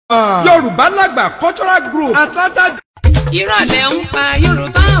Yorùbá Lágbà Cultural Group Atlanta. Ìrọ̀lẹ́ ń pa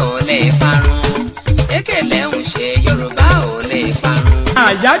Yorùbá ò lè parun, èkélé ń ṣe Yorùbá ò lè parun.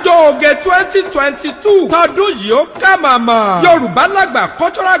 Àyájọ́ oge 2022 tọdún yìí ó kà màmá. Yorùbá Lágbà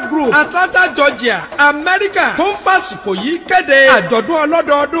Cultural Group Atlanta, Georgia, America tó ń fàsìkò yìí kéde àjọ̀dún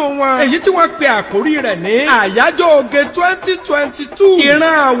ọlọ́dọọdún wọn. Èyí tí wọ́n pe àkórí rẹ̀ ní Àyájọ́ oge 2022.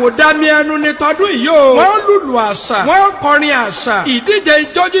 Ìran àwòdámi ẹnu ni tọdún yìí o. Wọ́n lùlù àṣà, wọ́n kọrin àṣà, ìdíje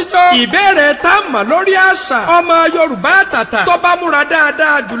ijó jíjó, ìbéèrè tá a mọ̀ lórí àṣà. Ọmọ Yorùbá àtàtà tó bá múra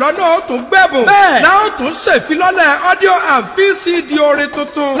dáadáa jùlọ náà ó tún gbẹ̀bùn. Bẹ́ẹ̀ náà ó tún ṣèfilọ́lẹ̀ audio and VCD orin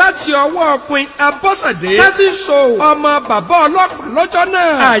tuntun láti ọwọ́ Queen Abọ́sẹ̀dé tẹ́sí show ọmọ bàbá ọlọ́pàá lọ́jọ́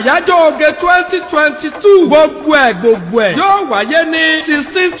náà. Àyájọ́ oge 2022 gbogbo ẹ̀ yóò wáyé ní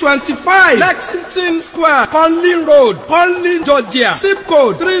 1625 Lexington Square, Conlin Road, Conlin, Georgia, zip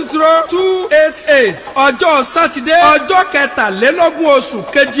code 30288. Ọjọ́ Sátidé ọjọ́ kẹtàlélógún oṣù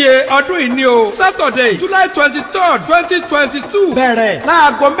keje ọdún yìí ni o. Saturday July 23rd 2022 bẹ̀rẹ̀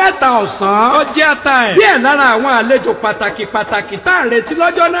láago 3 ọ̀sán ọjọ́ time. Díẹ̀ lára àwọn àlejò pàtàkì tá à ń retí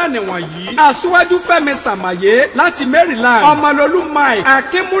lọ́jọ́ náà nìwọ̀nyí. Aṣíwájú Fẹ́mi Sàmàyé láti Maryland. Ọmọlolú Mike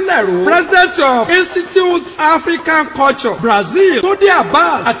Akínmúlẹ̀rọ, President of Institute African Culture Brazil. Túndé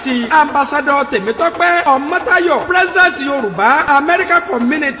Abbas àti Ambassador Tèmítọ́pẹ́ Ọmọ́táyọ̀, President Yorùbá America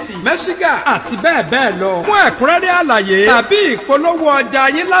Community Michigan àti bẹ́ẹ̀ bẹ́ẹ̀ lọ. Fún ẹ̀kúnrẹ́rẹ́ àlàyé tàbí ìpolówó ọjà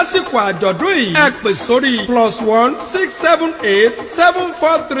yín lásìkò àjọ̀dún yìí, ẹ pè sórí +1 678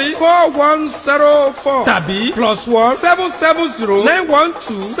 743 4104 tàbí +1 770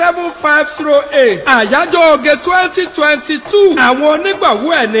 912 7508. Àyájọ́ oge 2022. Àwọn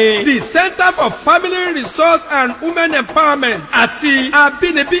onígbàwọ́ ẹ̀ ní the Center for Family Resource and Women Empowerment àti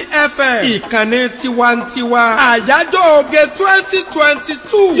Abínibí FM ìkànnì tiwantiwa. Àyájọ́ oge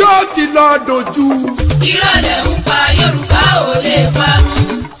 2022 yóò ti lọ dojú. Ìrọ̀lẹ́ ń pa Yorùbá ò lè parun,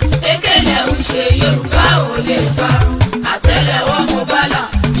 èkélé ń ṣe Yorùbá ò lè parun. Àtẹ́lẹwọ́ mo bálà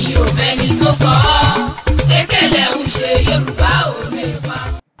mi ò mẹ́ni tó kọ́ ọ́, èkélé ń ṣe Yorùbá ò lè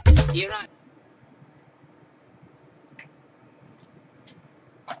parun.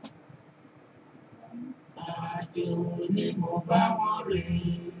 Àjò ni mo bá wọn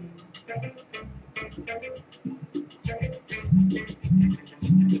rìn.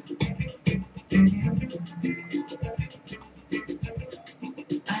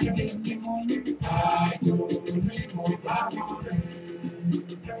 Àjò ni mo bá wọn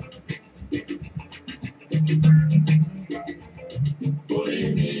rìn. Orí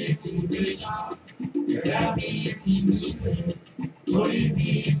mi sì mi lọ, ẹ̀dá mi sì mi rìn. Orí mi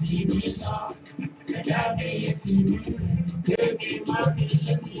sì mi lọ, ẹ̀dá mi sì mi rìn. Kébì má fi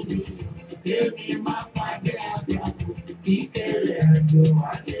lẹ́yìn mi, kébì má pàdé àgbàdo. Kíkéré àjò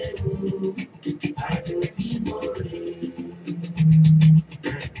wálé o, àjò tí mo rìn.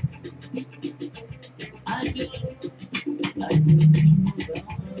 Àjò ni mo bá wọn rìn.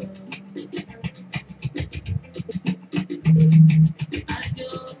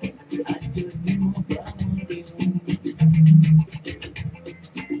 Àjò ni mo bá wọn rìn.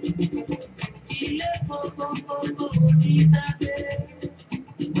 Ilé kókókókó ní dábẹ́.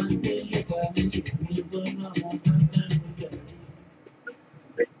 Mọ̀tẹ́lẹ̀ kàmí ìbọn náà wọ́n bá bẹ̀rù jà.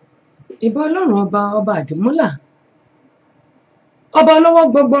 Ìbà Ọlọ́run ọba àdìmúlà. Ọba ọlọ́wọ́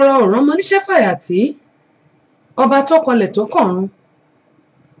gbọgbọrọ ọ̀ràn ọmọ níṣẹ́ fàyàtì. Ọba tó kọlẹ̀ tó kọ̀run.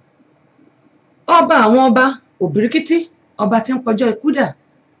 Ọba àwọn ọba òbíríkítí, ọba tí ń pọjọ́ ikú dà.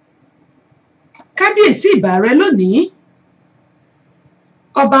 Kábíyèsí ìbà rẹ lónìí.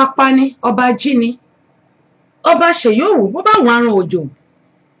 Ọba apani, ọba jíni, ọba ṣèyóòwò bó bá wọn aràn òjò,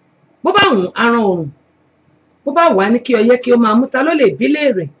 bó bá wọn aràn òrùn, bó bá wà ní kí ọyẹ́ kí ó máa múta ló lè bí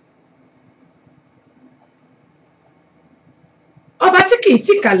léèrè. Ọba tí kìí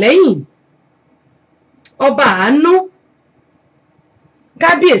tìkà lẹ́yìn, ọba àánú,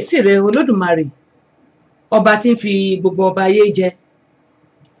 kábíyèsí rẹ olódùmarè, ọba tí ń fi gbogbo ọba ayé jẹ.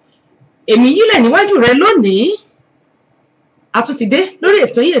 Èmi yílẹ̀ níwájú rẹ lónìí. A tún ti dé lórí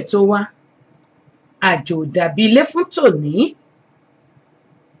ètò yìí ètò wa Àjò dàbí ilé fún tòní.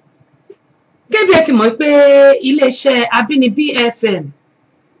 Gẹ́gẹ́ bí ẹ ti mọ̀ pé iléeṣẹ́ Abínibí FM,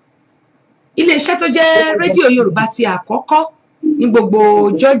 iléeṣẹ́ tó jẹ́ rédíò Yorùbá ti àkọ́kọ́ ní gbogbo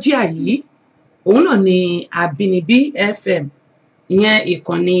Georgia yìí, òun náà ni Abínibí FM, ìyẹn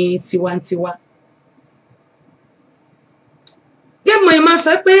ìkànnì tiwantiwa. Gẹ́gẹ́ bí mo máa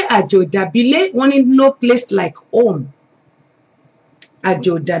sọ pé àjò dàbí ilé, wọ́n ní no place like home.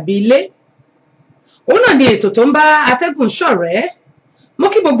 Àjò dàbí ilé. Òun náà ni ètò tó ń bá atẹ́gùn ṣọ̀rẹ́. Mo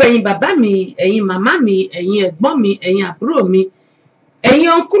kí gbogbo ẹ̀yin bàbá mi, ẹ̀yin màmá mi, ẹ̀yin ẹ̀gbọ́n mi, ẹ̀yin àbúrò mi, ẹ̀yin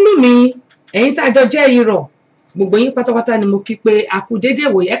ọ̀nkúlù mi, ẹ̀yin tá a jọ jẹ́ irọ̀ gbogbo yín pátápátá ni mo kí pé a kú déédéé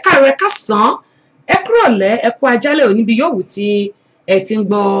wòye ẹ káàárọ̀ ẹ káàsán ẹ kúrọ̀lẹ́ ẹ kú ajálẹ̀ òní bí yòówù tí ẹ ti ń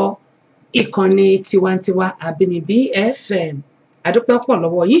gbọ́ ìkànnì tiwantiwa àbínibí FM àdúpẹ́ pọ̀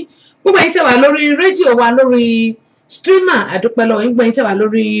lọ́wọ́ yín gbogbo yín tẹ́ wà lórí rédíò wa lórí streamer àdúpẹ́ lọ́wọ́ yín gbogbo yín tẹ́ wà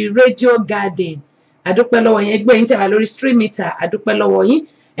lórí radio garden àdúpẹ́ lọ́wọ́ yín gbogbo yín tẹ́ wà lórí streammeter àdúpẹ́ lọ́wọ́ yín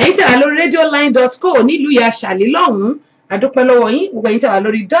ẹ̀yin tẹ́ wà lórí radioline.co nílùú ìyá ṣàlí lọ́hùn-ún àdúpẹ́ lọ́wọ́ yín gbogbo yín tẹ́ wà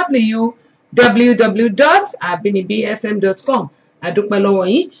lórí www.abinibifm.com àdúpẹ́ lọ́wọ́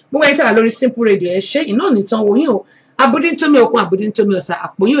yín gbogbo yín tẹ́ wà lórí simple radio ẹ ṣé iná nìtàn wò yín o abudintomi okun abudintomi ọ̀sà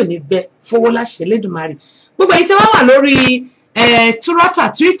àpòyìn ò ní bẹ fowó láṣẹ lẹ́dùnmarè gbogbo yín tẹ́ wà lórí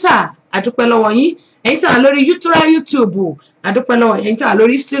Twitter àdúpẹ́ lọ́wọ́ yín ẹ̀yin tẹ́ wà lórí YouTube àdúpẹ́ lọ́wọ́ yín ẹ̀yin tẹ́ wà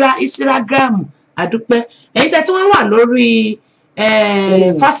lórí Instagram àdúpẹ́ ẹ̀yin tẹ́ tí wọ́n wà lórí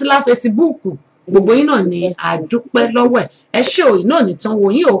Fásilà Facebook gbogbo yín náà ni àdúpẹ́ lọ́wọ́ ẹ ṣé o iná nìtàn wò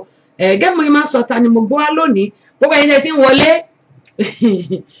yín o gẹ́gẹ́ mo máa ń sọ ta ni mo gbọ́ wá lónìí gbogbo ẹ̀yin tẹ́ tí ń wọlé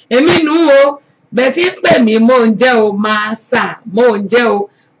èmi nù o bẹ́ẹ̀ tí ń pè mí mò ń jẹ́ o máa sà mò ń jẹ́ o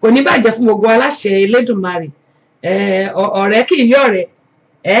kò ní bàjẹ́ fún gbogbo aláṣẹ Elédùmarè ọ̀rẹ́ kì í yọ̀rẹ́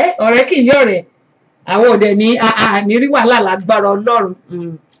ọ̀rẹ́ kì í yọ̀rẹ́ àwọn òde ní ànírí wàhálà lágbára Ọlọ́run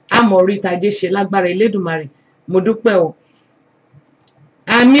àmọ́ orí ìtàjé ṣe lágbára Elédùmarè mo dúpẹ́ o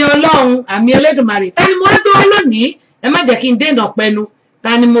àmì Ọlọ́run àmì Elédùmarè ta ni mo wá gbé wá lónìí ẹ má jẹ́ kí n dènà pẹnu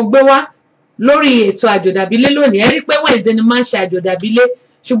ta ni mo gbé wá lórí ètò àjòdàbílé lónìí ẹ rí pé Wednesday ni máa ń ṣe àjòdàbílé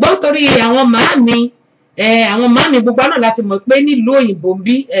ṣùgbọ́n torí àwọn màámi gbogbo náà láti mọ̀ pé nílùú òyìnbó ń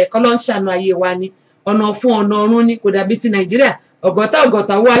bí ẹ̀kọ́ ló ń ṣàánú ayé wa ni ọ̀nà fún ọ̀nà ọ̀run ni kò dàbí ti Nàìjíríà ọ̀gọ̀tà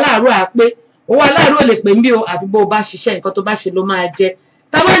owó aláàárọ̀ àpé owó aláàárọ̀ lè pè ń bí o àfi bó o bá ṣiṣẹ́ nǹkan tó bá ṣe ló máa jẹ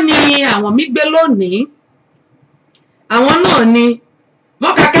táwa ni àwọn mi gbé lónìí àwọn náà ni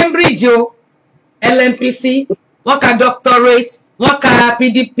wọ́n ka Cambridge o LMPC wọ́n ka doctorate wọ́n ka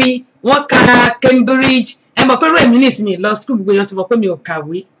PDP wọ́n ka Cambridge ẹ mọ̀ pé rèmi ní ìsinmi lọ skul gbogbo èèyàn ti mọ̀ pé mi ò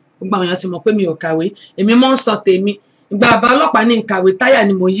kàwé gbogbo àwọn èèyàn ti mọ̀ pé mi ò kàwé èmi mọ́ ń sọ tèmi ìgbà àbá ọlọ́pàá ní nkàwé táyà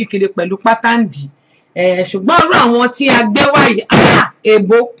ni mo yí kiri pẹ̀lú pátánì ṣùgbọ́n ọ̀rọ̀ àwọn tí a gbé wáyé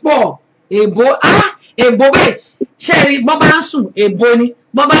èbó pọ̀ èbó báyìí ṣẹ́ẹ̀rí bọ́ bá ń sùn èbó ni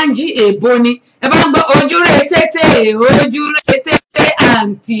bọ́ bá ń jí èbó ni ẹ bá ń gbọ́ ojú rẹ̀ tètè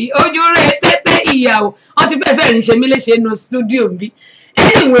àǹtí ojú rẹ̀ tètè ìyàwó wọ́n ti fẹ́ẹ́ rìn ṣe mí léṣe nínú stúdíò bí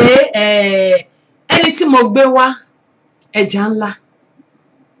anyway ẹni tí mo gbé wá ẹja ńlá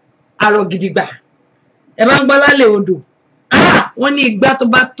arọ gidigba ẹ bá ń gbọ́ lálẹ́ odò wọ́n ní igbá tó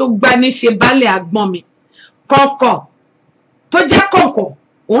bá tó gbá ní ṣe baálẹ̀ àgbọ̀n mi kọ̀ǹkọ̀ tó jẹ́ kọ̀ǹkọ̀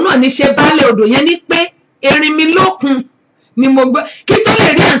òun náà ní ṣe baálẹ̀ odò yẹn ní pé erin mi lókun ni mo gbé kí tó lè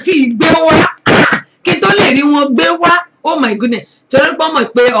rí àǹtí gbé wá kí tó lè rí wọn gbé wá oh my goodness torí pé mọ̀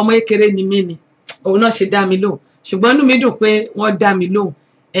pé ọmọ kékeré ni mí ni òun náà ṣe dá mi lóhùn ṣùgbọ́n inú mi dùn pé wọ́n dá mi lóhùn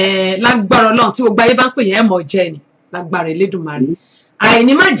lágbára Ọlọ́run tí gbogbo ayé bá ń pè yẹn mọ̀ jẹ́ ni lágbára Elédùmarè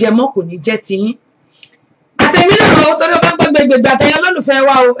àìní má jẹ́ mọ́ kò ní jẹ́ tiyín àtẹ̀mí náà o torí o bá gbọ́ gbẹgbẹgbẹ àtẹ̀yẹ olólùfẹ́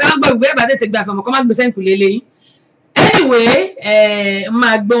wa o ẹ bá gbọ́ gbẹgbẹ bá tètè gbà fọmọ kọ́ má gbé sẹ́ǹkù lélẹ̀ yín anyway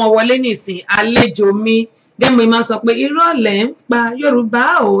máa gbé wọn wọlé nísìn àlejò mi dẹ́mu máa sọ pé ìrọ̀lẹ́ ń pa Yorùbá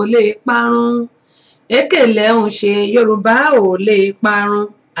ò lè parun èkèlè ń ṣe Yorùbá ò lè parun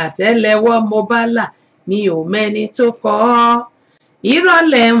àtẹ́lẹwọ́ mo bá là mi ò mẹ́ni tó kọ́ ọ́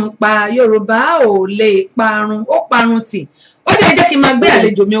ìrọ̀lẹ́ ń pa Yorùbá ò lè parun ó parun tì ó dẹ̀ jẹ́ kí n máa gbé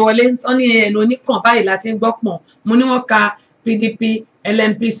àlejò mi wọlé tán ní ẹnu oníkàn báyìí láti ń gbọ́ pọ̀n mo ní wọ́n ka PDP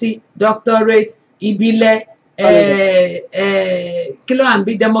LMPC doctorate ìbílẹ̀ kí ló à ń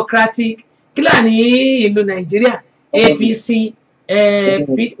bí democratic kí ló à ní ìlú Nàìjíríà APC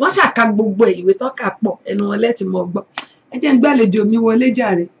wọ́n ṣàka gbogbo ìwé tó kà pọ̀ ẹnu wọn lẹ́tì mọ́ gbọ́ ẹ jẹ́ ń gbé àlejò mi wọlé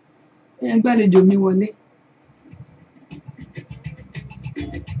jàre ẹ jẹ́ ń gbé àlejò mi wọlé.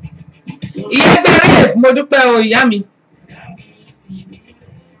 ìyá ẹgbẹ́ rẹ̀ mo dúpẹ́ o ìyá mi.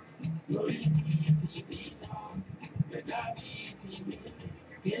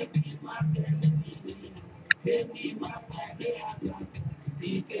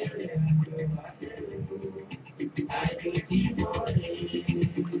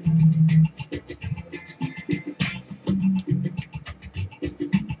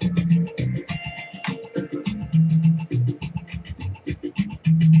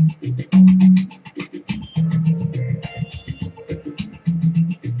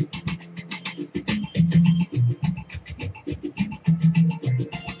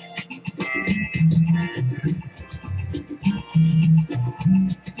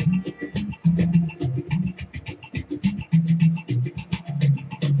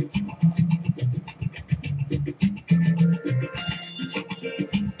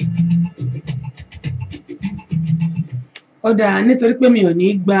 ó dáa nítorí pé mi ò ní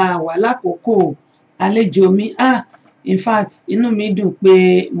gba wà lákòókò àlejò mi in fact inú mi dùn pé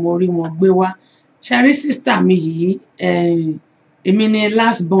mo rí wọn gbé wá ṣàrí sísítà mi yìí èmi ni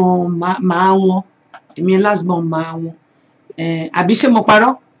last born máa wọn èmi last born máa wọn àbí ṣé mo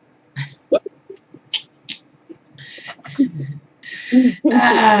parọ́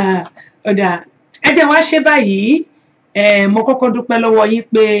ọ̀dà ẹ jẹ́ wá ṣe báyìí mo kọ́kọ́ dúpẹ́ lọ́wọ́ yín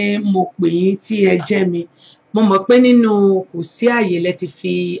pé mo pè yín tí ẹ jẹ́ mi mo mọ̀ pé nínú kò sí àyè lẹ ti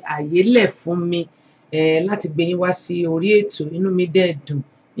fi àyè lẹ̀ fún mi láti gbé yín wá sí orí ètò inú mi dẹ̀ dùn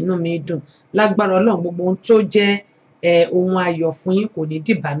inú mi dùn lágbára Ọlọ́run gbogbo ohun tó jẹ́ ohun ayọ̀ fún yín kò ní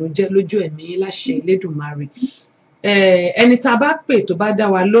dìbànújẹ́ lójú ẹ̀mí yín láṣẹ Elédùmarè ẹni tá a bá pè tó bá dá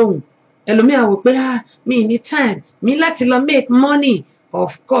wa lóhùn ẹlòmíà wò pé mi ní time mi láti lọ make money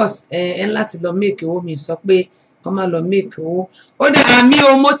of course láti lọ make owó mi sọ pé kọ́ máa lọ make owó ó dára mi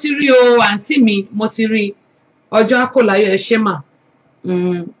o mo ti rí o àǹtí mi mo ti rí ọjọ́ àkọláyọ̀ ẹ ṣé mà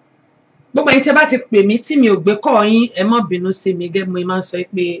gbogbo ẹni tí ẹ bá ti pè mí tí mi ò gbé kọ́ yín ẹ má bínú sí mi gẹ́gẹ́ mo máa ń sọ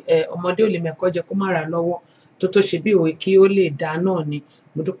pé ọmọdé ò lè mẹ́kọ́ jẹ kó má ra lọ́wọ́ tó ṣe bí òwe kí ó lè dá náà ni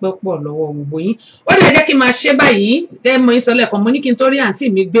mo dúpẹ́ pọ̀ lọ́wọ́ gbogbo yín ó lè jẹ́ kí n máa ṣe báyìí gẹ́gẹ́ mo ń sọ lẹ́ẹ̀kan mo ní kí n tó rí àǹtí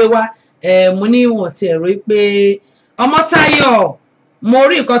mi gbé wá mo ní wọ́n ti ẹ̀rọ pé Ọmọ́táyọ̀ mo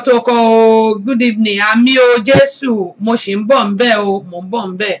rí nǹkan tó kọ good evening àmì o Jésù mo sì ń bọ̀ ń bẹ̀ o mo ń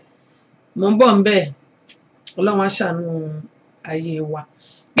bọ̀ ń bẹ̀ Ọlọ́run á ṣàánú ayé wa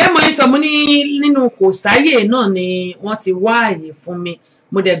gẹ́gẹ́ mo ń sọ mo ní nínú kò sáyè náà ni wọ́n ti wá àyè fún mi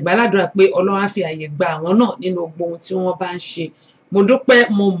mo dẹ̀ gbàládùra pé Ọlọ́run á fi àyè gba àwọn náà nínú gbogbo ohun tí wọ́n bá ń ṣe mo dúpẹ́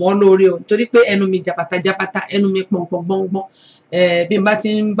mo mọ̀ ọ́ lóore o torí pé ẹnu mi jàpàtàjàpàtà ẹnu mi pọ̀npọ̀n gbọ́ngbọ́n bí n bá ti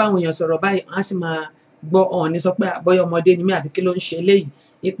ń bá àwọn èèyàn sọ̀rọ̀ báyìí wọ́n á sì máa gbọ́ ọ̀hún ní sọ pé àbọ̀yọ̀ ọmọdé ni mí àbí kí ló ń ṣe eléyìí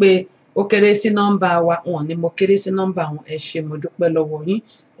wípé ó kéré sí nọ́mbà wa wọn ni mo kéré sí nọ́mbà wọn ẹ ṣé mo dúpẹ́ lọ́wọ́ yín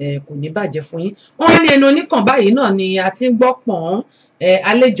kò ní bàjẹ́ fún yín wọ́n ní ẹnu oníkàn báyìí náà ni a ti ń gbọ́ pọ̀n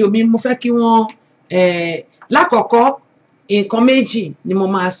àlejò mi mo fẹ́ kí wọ́n lákọ̀ọ́kọ́ nǹkan méjì ni mo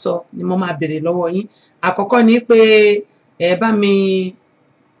máa sọ ni mo máa béèrè lọ́wọ́ yín àkọ́kọ́ ni pé ẹ bá mi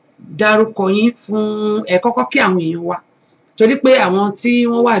dárúkọ yín fún kọ́kọ́ kí àwọn èèyàn wa torí pé àwọn tí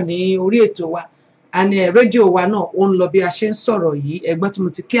wọ́n wà ní orí ètò wa àní rédíò wa náà ó ń lọ bí a ṣe ń sọ̀rọ̀ yìí ẹgbẹ́ tí mo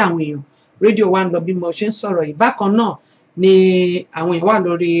ti kí àwọn èèyàn rédíò wa ń lọ bí mo ṣe ń sọ̀rọ̀ yìí bákan náà ni àwọn èèyàn wà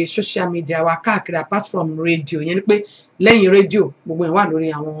lórí social media wa káàkiri apart from rédíò yẹn ni pé lẹ́yìn rédíò gbogbo èèyàn wà lórí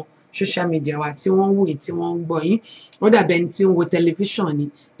àwọn social media wa tí wọ́n ń wò tí wọ́n ń gbọ́ yín ó dàbí ẹni tí ń wo tẹlifíṣàn ni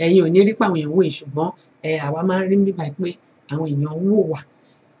ẹ̀yin ò ní rí pé àwọn èèyàn wò yìí ṣùgbọ́n àwa máa ń rí nígbà pé àwọn èèyàn ń wò wá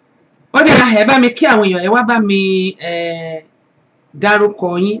ó dà ẹ bá mi kí àwọn èèyàn ẹ wá bá mi dárúkọ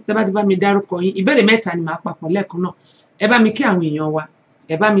yín tẹ́ bá ti bá mi dárúkọ yín ìbéèrè mẹ́ta ni màá papọ̀ lẹ́ẹ̀kan náà ẹ bá mi kí àwọn èèyàn wa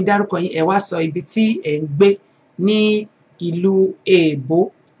ẹ bá mi dárúkọ yín ẹ wá sọ ibi tí ẹ ń gbé ní ìlú èèbó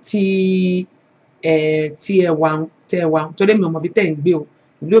tí ẹ wà torí mi ò mọ̀ bí tẹ́ ń gbé o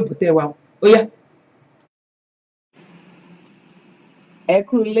ìlú èèbó tẹ́ ẹ wà ó yá. ẹ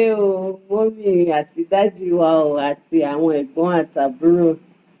kúlé o mọ́mì àti dádì wa o àti àwọn ẹ̀gbọ́n àtàbúrò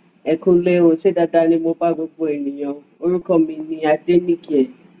ẹ kúlé o ṣé dáadáa ni mo bá gbogbo ènìyàn orúkọ mi ni Adéníkè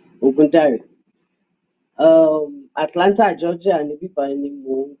Ògúndáre Atlanta Georgia ní bíbá ni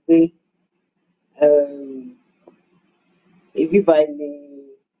mò ń gbé ibíbá ni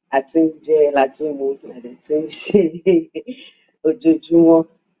àti ń jẹ láti mú àdẹ tí ń ṣe ojoojúmọ́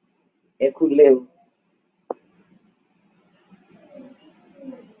ẹ kúlé o.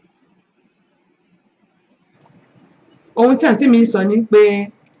 ohun tí àǹtí mi ń sọ ni pé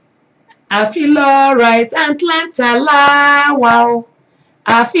àfi lọ right Atlanta láwà o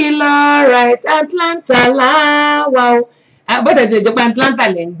àfi lọ right Atlanta láwà o bọ́dẹ̀ tó jẹ́ pé Atlanta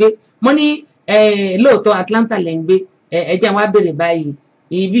lẹ̀ ń gbé mo ní lóòótọ́ Atlanta lẹ̀ ń gbé ẹ jẹ́ wá béèrè báyìí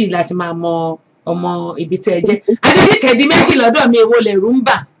ibi láti máa mọ ọmọ ibi tẹ́ ẹ jẹ́ Adéníkẹ̀dí méjì lọ́dọ̀ mi èwo lẹ̀ rú ń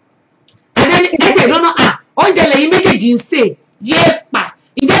bà Adéníkẹ̀dí lọ́nà oúnjẹ lẹ́yìn méjèèjì ń sè yé pa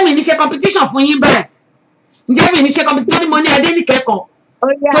ǹjẹ́ mi ní ṣe competition fún yín báyìí ǹjẹ́ mi ní ṣe competition ní mo ní Adéníkẹ̀ kan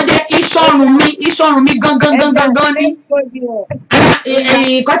tó jẹ́ ìṣọ̀rùn mi gangan ní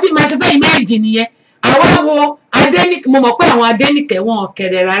nǹkan tí màá ṣe fẹ́ yín méjì nìyẹn àwa wo Adéníkẹ̀ mo mọ̀ pé àwọn Adéníkẹ̀ wọn ò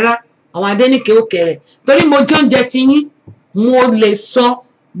kẹ̀rẹ̀ rárá àwọn Adéníkẹ̀ ò kẹ̀rẹ̀ torí mo jẹ oúnjẹ ti yín mo lè sọ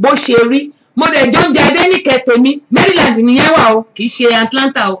bó ṣe rí mo dẹ̀ jẹ oúnjẹ Adéníkẹ̀ tèmi Maryland nìyẹn wà o kì í ṣe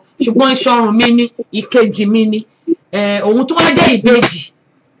Atlanta o ṣùgbọ́n ìṣọ̀rùn mi ní ìkejì mi ní òun tó wá jẹ́ ìbejì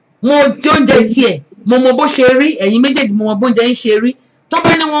mo jẹ oúnjẹ tiẹ̀ mo mọ bó ṣe rí ẹ̀yin méjèèjì mo mọ bó oúnjẹ ń ṣe rí tó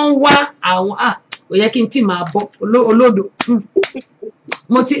bá ní wọ́n ń wá àwọn ò yẹ kí n tí máa bọ́ olódo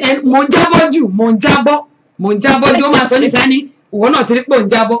mo ń jábọ́ jù mo ń jábọ́ jù ó máa sọ nìsá ní ìwọ náà ti rí pé ò ń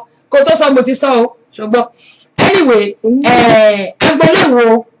jábọ́ kó tó sọ mo ti sọ o ṣùgbọ́n anyway agboolé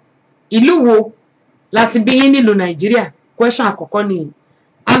wo ìlú wo láti bí yín nílùú Nàìjíríà question àkọ́kọ́ nìyí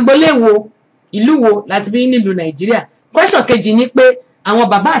agboolé wo ìlú wo láti bí nílùú Nàìjíríà. Question kejì ni pé àwọn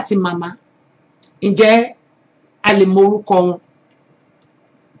bàbá àti màmá ǹjẹ́ a lè mọ orúkọ wọn.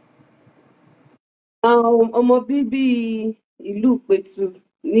 Ọmọ bíbí ìlú Ìpẹ̀tù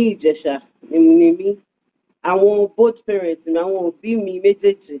ní Ìjẹ̀ṣà ni mí. Àwọn both parents mi, àwọn òbí mi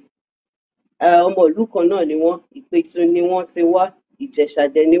méjèèjì ọmọ ìlú kan náà ni wọ́n. Ìpẹ̀tù ni wọ́n ti wá, Ìjẹ̀ṣà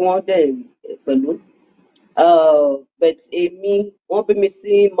dẹ̀ ni wọ́n dẹ̀ pẹ̀lú. But èmi wọ́n bí mi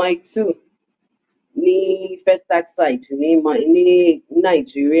sí Mile 2 ní Festac site ní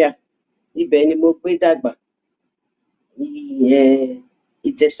Nàìjíríà. Ibẹ̀ ni mo gbé dàgbà.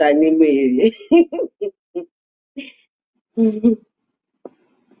 Ìjẹ̀ṣà ni mo èrè.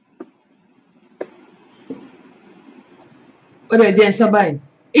 Ó dẹ̀ jẹ́ sọ báyìí.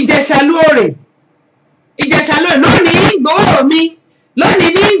 Ìjẹ̀ṣà lóòrè. Ìjẹ̀ṣà lóòrè lónìí gbowó mi. Lónìí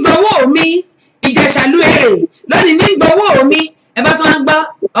ní gbowó mi. Ìjẹ̀ṣà lóòrè lónìí ní gbowó mi. Ẹ bá tún wá gbọ́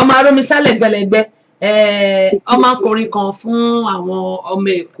ọmọ arómi sálẹ̀ gbẹlẹgbẹ. Ọmọkùnrin kan fún àwọn ọmọ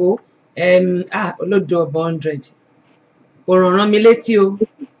Èkó. Olódò ọba 100. Kò ràn mí létí o.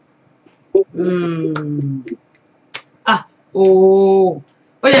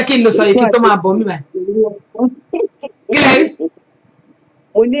 Ó yẹ kí n lo sọ yìí kí n tó máa bọ̀ mí báyìí. Kílẹ̀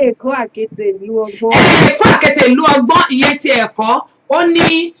mo ní Èkó àkété ìlú ọgbọ́n. Èkó àkété ìlú ọgbọ́n ìyẹn ti ẹ̀kọ́ ó ní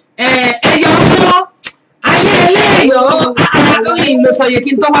ẹyọ ọgbọ́n ayé eléyọ̀ lórí ìlò sọ yìí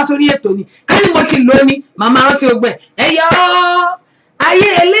kí n tó wá sórí ètò ni ká ní mo ti lò ní màmá rántí ogbẹ ẹyọ ayé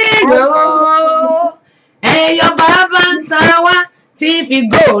eléyọ̀ ẹyọ bàbá ń ta wá tí fi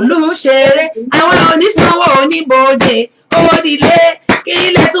góòlù ṣeré àwọn onísanwó oníbodè òdìlé kí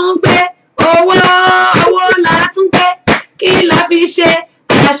ilẹ̀ tún gbé owó la tún gbé kí la fi ṣe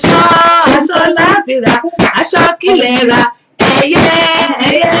aṣọ la fi ra aṣọ kílẹ̀ ra ẹyẹ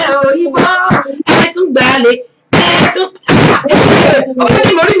òyìnbó ẹ tún gbalẹ̀ ẹ tún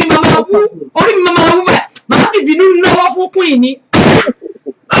orí mi máa wú bẹ́ẹ̀ màá fi bínú lọ́wọ́ fún queen ni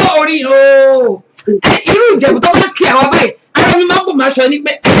orí irú Ìjẹ̀bú tó bá kí àwọn báyìí ara mi máa ń bò máa ṣọ ní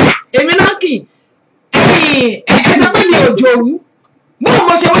pé èmi náà kì í ẹ̀ẹ́dá pé mi ò jòwú bóun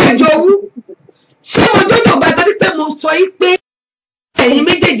mo ṣe wá jòwú ṣé mo jọjọ bá torí pé mo sọ yí pé ẹ̀yin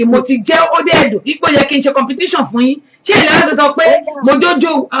méjèèjì mo ti jẹ́ ó dé ẹ̀dùn ipò yẹ kí n ṣe competition fún yín ṣé ìlera tó sọ pé mo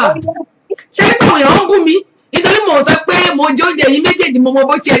jọjọ ṣé nípa àwọn èèyàn ń gún mi nítorí mo sọ pé mo jọjọ ẹ̀yin méjèèjì mo mọ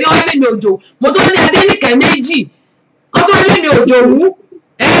bó ṣe rí wọn lé mi òjò mo tó ní Adéníkẹ́ méjì wọn tó lé mi òjò wú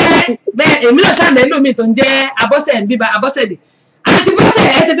bẹ́ẹ̀ èmi náà ṣàlẹ̀ lómi tó ń jẹ́ Abọ́sẹ̀ ń bíbá Abọ́sẹ̀dé àti Bọ́sẹ̀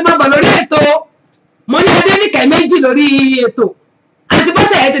ẹ tètè máa bọ̀ lórí ètò mo ní Adéníkẹ́ méjì lórí ètò àti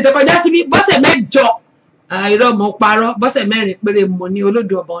Bọ́sẹ̀ ẹ tètè kọjá síbí Bọ́sẹ̀ mẹ́jọ irọ́ mo parọ́ Bọ́sẹ̀ mẹ́rin péré mo ní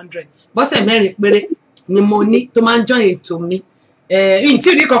olódò ọba 100 Bọ́sẹ̀ mẹ́rin péré ni mo ní tó máa ń jọ ètò mi tí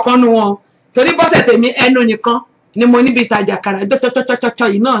rí kankan nu wọn torí Bọ́sẹ̀ tèmi ẹnu nìkan ni mo níbi ìtajà kàrà jọjọjọjọjọ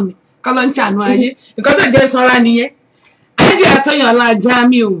yìí náà ni kọ́lọ́ ń ṣàánú ayé nǹkan tó jẹ́ sanra nìyẹn ájì àtọyànlá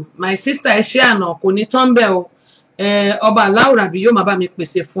Jamiu my sister ẹ ṣé àná kò ní tán bẹ́ẹ̀ o ọba aláwòrán bí yóò máa bá mi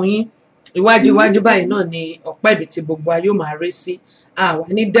pèsè fún yín iwájú báyìí náà ni ọ̀pẹ́ ibi tí gbogbo ayé yóò máa rí sí àwa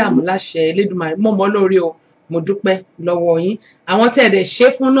ní dààmú láṣẹ Elédùmarè mọ́ lórí o mo dúpẹ́ lọ́wọ́ yín àwọn tẹ́ ẹ̀ dẹ̀ ṣe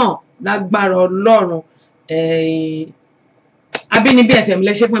fún náà lágbára Ọlọ́run Àbínibí FM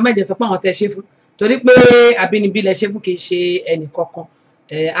lẹ ṣe fún ẹ má jẹ́ sọ pé àwọn tẹ́ ṣe fún torí pé Àbínibí lẹ ṣe fún kì í ṣe ẹnì kankan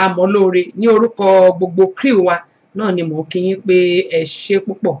àmọ́ lóore ní orúkọ gbogbo crew wa náà ni mò ń kí yín pé ẹ ṣe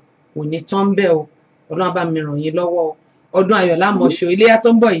púpọ̀ kò ní tán bẹ́ẹ̀ o Ọlọ́run bá mi ràn yín lọ́wọ́ ọdún ayọ̀ lámọ̀ṣọ́ iléyá tó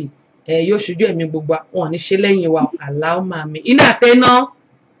ń bọ̀ yìí yóò ṣojú ẹ̀mí gbogbo wọn ní ṣe lẹ́yìn wa aláwọ̀ máa mi iná àtẹ́ná.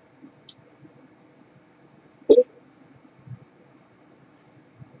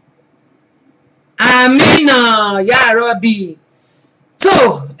 Àmínà ya Rọ́bì tó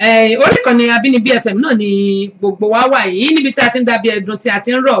orí kan ní Àbínibí FM náà ni gbogbo wa wà yìí níbi tí a ti ń dàbí ẹdun tí a ti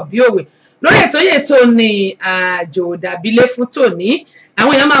ń rọ̀ bí òwe lórí ètò yìí tó ní àjò dàbílé fún tòní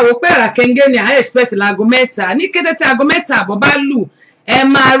àwọn èèyàn máa wò pé àràkẹ́ngẹ́ ni à expect láago mẹ́ta ní kété tí aago mẹ́ta àbọ̀ bá lù ẹ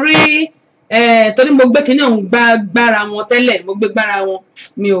máa rí torí mo gbé kinní ọ̀hún gbára wọn tẹ́lẹ̀ mo gbé gbára wọn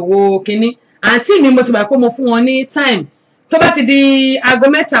mi ò wo kinní àǹtí mi mo ti gbà pé mo fún wọn ní time tó bá ti di aago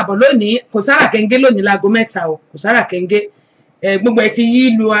mẹ́ta àbọ̀ lónìí kò sára kẹ́ngẹ́ lónìí láago mẹ́ta o kò sára kẹ́ngẹ́ gbogbo ẹ ti yí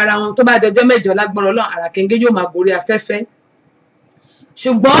lu ara wọn tó bá dọjọ́ mẹ́jọ lágbára Ọlọ́run àràkẹ́ngẹ́ yóò máa gorí afẹ́fẹ́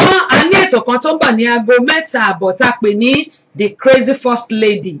ṣùgbọ́n a ní ètò kan tó ń bọ̀ ní aago mẹ́ta àbọ̀ tá a pè ní the crazy first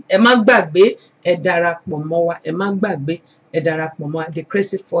lady ẹ má gbàgbé ẹ darapọ̀ mọ́ wa ẹ má gbàgbé ẹ darapọ̀ mọ́ wa the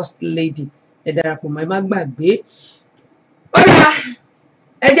crazy first lady ẹ darapọ̀ mọ́ ẹ má gbàgbé. ó dáa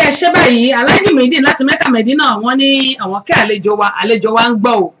ẹ jẹ́ ṣé báyìí Alhaji Muideen láti Mẹ́kà Mẹ́dínà wọ́n ní àwọn kí àlejò wa ń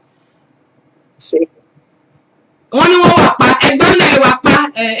gbọ́ o wọ́n ní wọ́n wà pa ẹgbẹ́ náà wà pa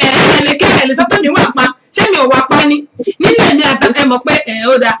ẹ̀ẹ́dẹ̀lẹ́kẹ́ ẹ̀ lè sọ pé mi wà pa ṣé mi ò wá pa ni nílẹ̀ ní ẹ mọ̀ pé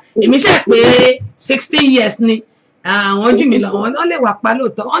ó dáa èmi ṣe pé 16 years ni àwọn jù mí lọ wọ́n lè wà pa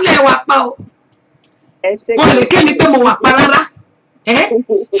lóòótọ́ wọ́n lè wà pa o wọ́n lè ké mi pé mo wà pa rárá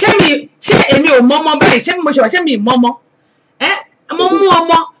ṣé èmi ò mọ́mọ́ báyìí ṣé mo ṣe wà ṣé mi ì mọ́mọ́ mo mú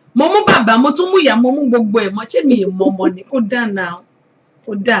ọmọ mo mú bàbá mo tún mú ìyá mo mú gbogbo ẹ̀ mọ́ ṣé mi ì mọ́mọ́ ni kó dà náà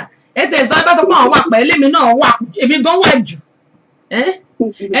kó dà ẹ tẹ̀sán ẹ bá fọ́ pé àwọn wà pa ẹlẹ́mi náà wà èmi gan wà jù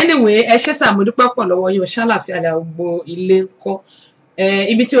anyway ẹ ṣe sàmúdúpẹ́ pọ̀ lọ́wọ́ yín o ṣàlàfíà àdá gbogbo ilé ńkọ́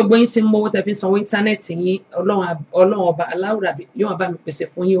ibi tí gbogbo yín ti ń mówó tẹ́ fi sanwó íńtánẹ́ẹ̀tì yín ọlọ́run ọba aláwùrà yóò bá mi pèsè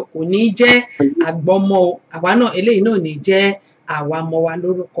fún yín kò ní jẹ́ àgbọ́mọ o àwa náà eléyìí náà ò ní jẹ́ àwa mọ wa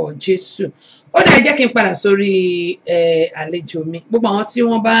lórúkọ Jésù ó dà jẹ́ kí n padà sórí àlejò mi gbogbo àwọn tí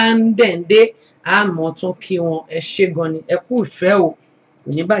wọ́n bá ń dẹ̀ǹdé àmọ́ tún kí wọn ẹ ṣé gan ni ẹ kú ìfẹ́ o kò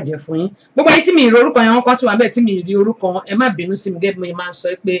ní bàjẹ́ fún yín gbogbo ayé tí mi rí orúkọ yẹn wọn kọ́ tí wà bẹ́ẹ̀ tí mi rí orúkọ wọn ẹ má bínú sí mi gẹ́gẹ́ bí mo máa ń sọ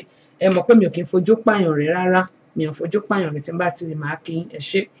pé ẹ mọ̀ pé mi ò kí ń fojú pààyàn rẹ̀ rárá mi ò fojú pààyàn rẹ̀ tí n bá ti lè máa kí ẹ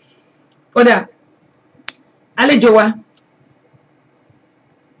ṣé ó dà àlejò wa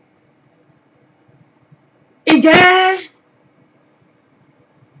ǹjẹ́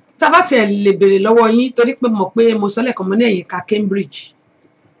tá bá tiẹ̀ lè béèrè lọ́wọ́ yín torí pé mọ̀ pé mo sọ lẹ́ẹ̀kan mo ní ẹ̀yìn ẹ̀ka Cambridge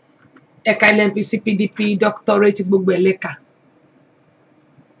ẹ̀ka LNPC PDP doctorate gbogbo ẹ̀lẹ́ka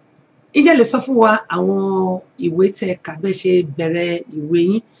ìjẹ́ lè sọ fún wa àwọn ìwé tẹ́ kà bẹ́ẹ̀ ṣe bẹ̀rẹ̀ ìwé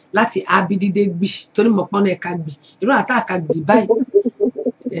yín láti abídídé gbì torí mọ̀ pọ́n ẹ̀ka gbì irú àtàkà gbì báyìí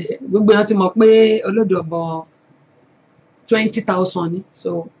gbogbo èèyàn ti mọ̀ pé olódò ọmọ 20,000 ni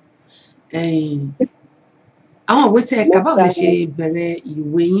so àwọn ìwé tẹ́ kà báwo lè ṣe bẹ̀rẹ̀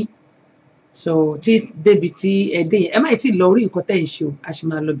ìwé yín so tí débi tí ẹ dé yẹn ẹ má tí ì lọ orí nǹkan tẹ́ ẹ̀ ń ṣe o a sì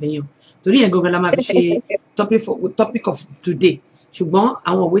máa lọ bẹ̀yẹn o torí yẹn gangan la máa fi ṣe topic of today ṣùgbọ́n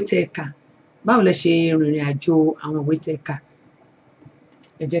àwọn ìwé tẹ́ kà báwo lẹ ṣe rìnrìn àjò àwọn ìwé tẹ́ kà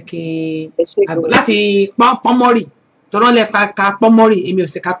ẹ jẹ́ kí láti pọ́nmọ́rì tọ́rọ́ lẹ ka pọ́nmọ́rì èmi ò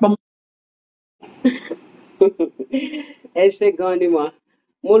sì ka pọ́nmọ́rì. ẹ ṣé gan ni mà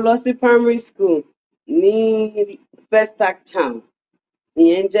mo lọ sí primary school ní Festac Town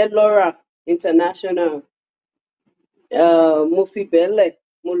ìyẹn jẹ́ Laura International mo fi bẹ́ẹ̀lẹ̀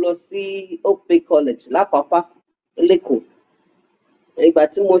mo lọ sí Hope Bay College lápapá lẹ́kọ̀ọ́ ìgbà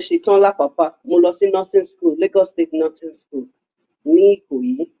tí mo ṣe tán lápapá mo lọ sí nursing school Lagos State Nursing School ní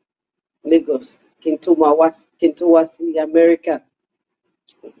Ìkòyí Lagos kí n tó wá sí America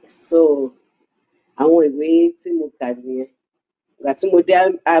so àwọn ìwé tí mo kà nìyẹn ìgbà tí mo dé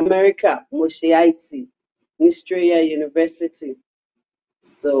America mo ṣe IT ní Strayer University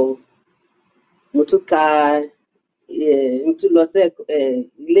so mo tún ka mo tún lọ sí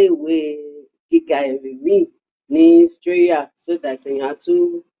ilé ìwé gíga ẹ̀rí míì ní Strayer so that èèyàn á tún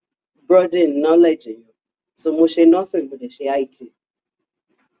broaden knowledge èèyàn so mo ṣe nursing mo dẹ̀ ṣe IT.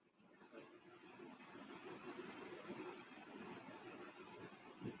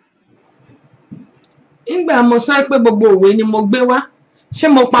 nígbà mo sọ pé gbogbo òwe ni mo gbé wá ṣé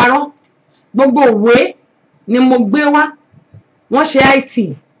mo parọ́ gbogbo òwe ni mo gbé wá wọ́n ṣe IT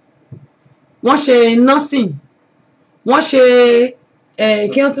wọ́n ṣe nursing wọ́n ṣe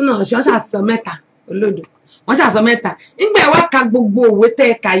kí wọ́n tún náà ṣe wọ́n ṣàṣọ mẹ́ta olódò wọ́n ṣàṣọ mẹ́ta nígbà wá ka gbogbo òwe tẹ́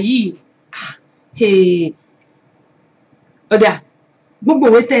ẹ kà yìí ọ̀dà gbogbo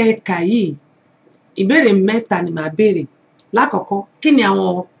òwe tẹ́ ẹ kà yìí ìbéèrè mẹ́ta ni màá béèrè lákọ̀ọ́kọ́ kí ni àwọn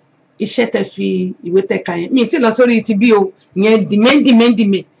iṣẹ́ tẹ́ fi ìwé tẹ́ kà yẹn mi ti lọ sórí ti bí o ìyẹn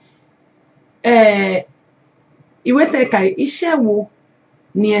dìmẹ́ndìmẹ́ ìwé tẹ́ kà yìí iṣẹ́ wo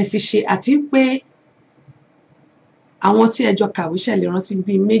ni ẹ fi ṣe àti pé àwọn tí ẹ jọ kàwé ṣe lè rántí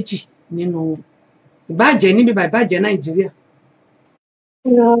bíi méjì nínú ìbàjẹ́ níbi ìbàjẹ́ Nàìjíríà.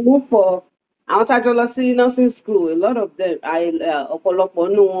 wọ́n pọ̀ àwọn tá a jọ lọ sí nursing school a lot of them ọ̀pọ̀lọpọ̀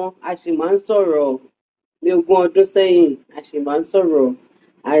nínú wọn a sì máa ń sọ̀rọ̀ ní 20 ọdún sẹ́yìn a sì máa ń sọ̀rọ̀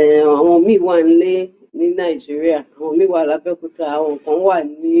àwọn míì wà nílé ní Nàìjíríà àwọn míì wà l'Abẹ́òkúta àwọn kan wà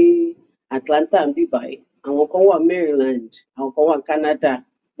ní Atlanta níbí báyìí àwọn kan wà Maryland àwọn kan wà Canada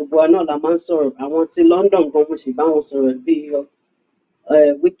gbogbo wa náà la máa ń sọ̀rọ̀ àwọn ti London gan mo sì bá wọn sọ̀rọ̀ bí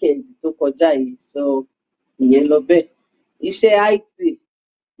weekend tó kọjá yìí so ìyẹn lọ bẹ́ẹ̀ iṣẹ́ IT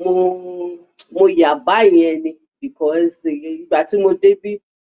mo yà báyẹn ni because ìgbà tí mo débí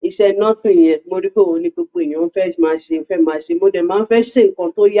iṣẹ́ nursing yẹn mo rí pé òun ni gbogbo èèyàn fẹ́ máa ṣe mo dẹ̀ máa ń fẹ́ ṣe nǹkan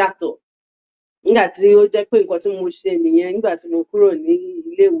tó yàtọ̀ nígbà tí ó jẹ́ pé nǹkan tí mo ṣe nìyẹn nígbà tí mo kúrò ní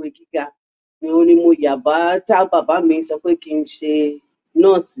iléèwé gíga òun ni mo yà bá tá bàbá mi sọ pé kí n ṣe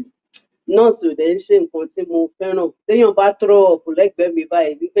nọ́ọ̀sì ò dẹ̀ ń ṣe nǹkan tí mo fẹ́ràn téèyàn bá throw up lẹ́gbẹ̀ẹ́ mi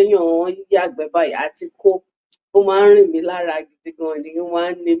báyìí ní téèyàn yàgbẹ́ báyìí àti kó ó máa ń rìn mí lára gidi gan ni ó máa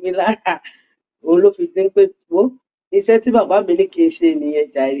ń ni mí lára òun ló fi dín pé iṣẹ́ tí bàbá mi ní kí n ṣe nìyẹn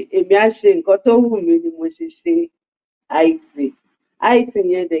jàre. Èmi á ṣe nǹkan tó wù mí ni mo ṣe ṣe IT. IT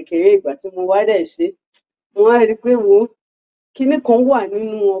yẹn dẹ̀kẹ̀rẹ́ ìgbà tí mo wá dẹ̀ ṣe, mo wá rí i pé wo kinní kan wà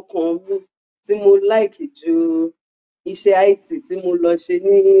nínú ọkàn mi tí mo like ju iṣẹ́ IT tí mo lọ ṣe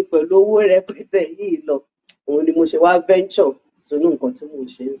ní pẹ̀lú owó rẹpẹtẹ yìí lọ. Òun ni mo ṣe wá venture sínú nǹkan tí mo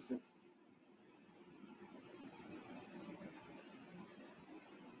ṣe ń sìn.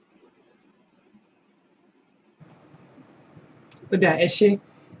 Ó dà ẹ ṣe.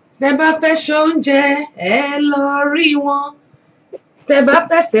 Tẹ́ bá fẹ́ ṣoúnjẹ ẹ lọ rí wọn. Tẹ́ bá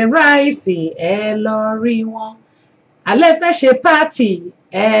fẹ́ ṣe ráìsì ẹ lọ rí wọn. Alẹ́ fẹ́ ṣe pátì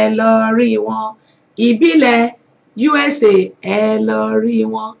ẹ lọ rí wọn. Ìbílẹ̀ USA ẹ lọ rí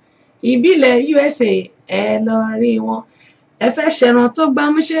wọn. Ìbílẹ̀ USA ẹ lọ rí wọn. Ẹ fẹ́ ṣẹran tó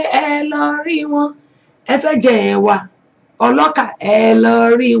gbámúṣé ẹ lọ rí wọn. Ẹ fẹ́ jẹ ẹ̀wà ọlọ́kà ẹ lọ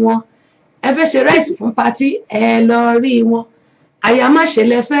rí wọn. Ẹ fẹ́ ṣe ráìsì fún pátì ẹ lọ rí wọn. Àyàmáṣe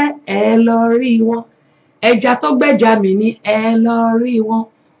lẹ́fẹ́ ẹ lọ rí wọn. Ẹja tó gbẹ́ja mì ní ẹ lọ rí wọn.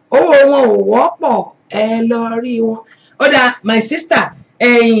 Owó wọn ò wọ́pọ̀ ẹ lọ rí wọn. Ó dáa my sister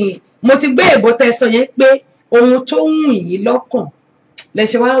mo ti gbé èbó tẹ́ sọ yẹn pé ohun tó ń wù yín lọ́kàn lẹ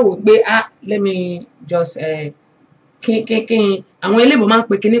ṣe wá wò pé let me just kí àwọn eléèbó máa ń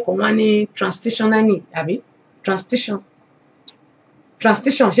pe kinní kan wá ní transitional need àbí transition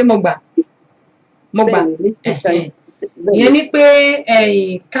ṣé mo gbà ìyẹn ni pé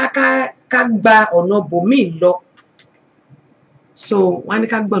ká gba ọ̀nà bòmíì lọ so wọ́n á ní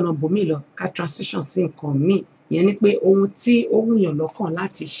ká gba ọ̀nà bòmíì lọ ká transition sí nǹkan míì ìyẹn ni pé ohun tí ó wùyàn lọ́kàn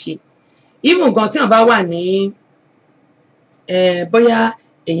láti ṣe even gan tí wọ́n bá wà ní bóyá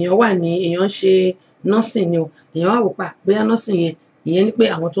èèyàn ṣe nursing ni o èèyàn wà wò pa bóyá nursing yẹn ìyẹn ni pé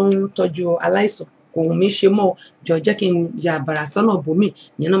àwọn tó ń tọ́jú aláìsàn kò wù mí ṣe mọ́ jọ jẹ́ kí n ya àbàrà sọ́nà bòmíì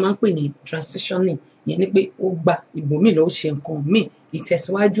ìyẹn náà máa ń pè ní transitioning ìyẹn ni pé ó gba ìbòmíì ló ṣe nǹkan míì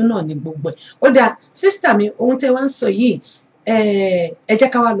ìtẹ̀síwájú náà ní gbogbo ẹ̀ ó dáa sísítà mi ohun tẹ́ wá ń sọ yìí ẹ jẹ́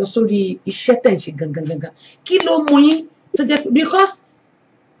ká wá lọ sórí iṣẹ́ tẹ̀ ń ṣe gangan kí ló mú yín tó jẹ́ because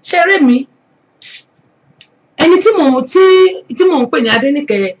ṣeré mi ẹni tí mò ń pè ní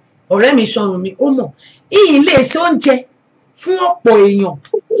Adéníkẹ́ ọ̀rẹ́ mi Ṣọ̀run mi ó mọ̀ ìyìn lè ṣe oúnjẹ fún ọ̀pọ̀ èèyàn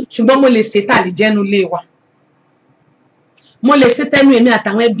ṣùgbọ́n mo lè ṣe tá a lè jẹ́nu ilé wa mo lè ṣe tẹnu èmi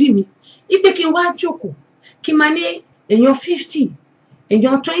àtàwọn ẹbí mi ipe kí n wá jókòó kí n máa ní èèyàn 50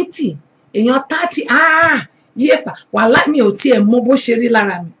 èèyàn 20 èèyàn 30 yéèpà wàhálà mi ò tiẹ̀ mọ bó ṣe rí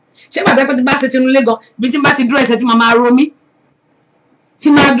lára mi ṣé pàtàkì pé tí bá ṣe tinú ilé gan bí tí n bá ti dúró ẹsẹ̀ tí màá máa ro mí tí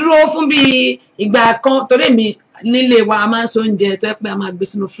máa dúró fún bí ìgbà kan torí mi nílé wa a máa ń so oúnjẹ tó yẹ pé a máa gbé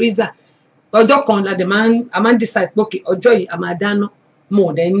sínú freezer ọjọ́ kan la dẹ̀ máa ń decide pé ọjọ́ yìí a máa dáná mo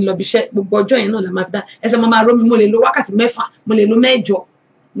ò dẹ̀ ní lọ bí iṣẹ́ gbogbo ọjọ́ yẹn náà la máa fi dá ẹsẹ̀ máa máa ro mi mo lè lo wákàtí 6 mo lè lo 8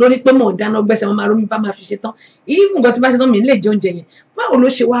 lórí pé mo ò dáná gbẹ́sẹ̀ máa máa ro mi bá máa fi ṣe tán ìyí nǹkan tí bá ṣe tán mi lè jẹ oúnjẹ yẹn báwo ló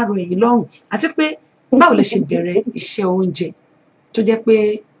ṣe wá rọ èyí lọ́rùn àti pé báwo lẹ ṣe bẹ̀rẹ̀ iṣẹ́ oúnjẹ tó jẹ́ pé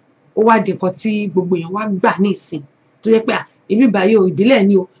ó wá di nǹkan tí gbogbo èèyàn wá gbà ní ìsìn tó jẹ́ pé ibi báyìí o ìbílẹ̀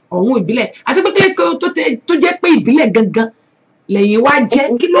ni o ọ̀hún ìbílẹ̀ àti pé tó jẹ́ pé ìbílẹ̀ gangan lẹ́yìn wá jẹ́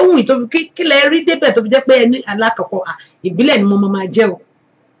kí ló wù tó fi kí lẹ rí débẹ̀ tó fi jẹ́ pé ẹni alákọ̀ọ́kọ́ ìbílẹ̀ ni mo máa jẹ́ o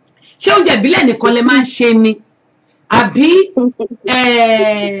ṣé oúnjẹ ìbílẹ̀ nìkan lẹ máa ń ṣe ni àbí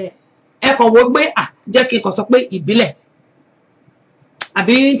ẹ kàn wò pé jẹ́ kí n kàn sọ pé ìbílẹ̀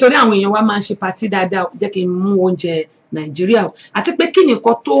àbí nítorí àwọn èèyàn wa máa ń ṣe patí dáadáa jẹ́ kí n mú oúnjẹ Nàìjíríà o àti pé kí ni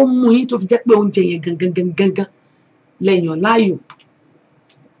nǹkan tó mú yín tó fi jẹ́ pé oúnjẹ yẹn gangan lẹ́yìn láàyò.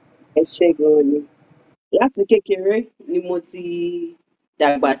 Ẹ ṣé gan-an ni láti kékeré ni mo ti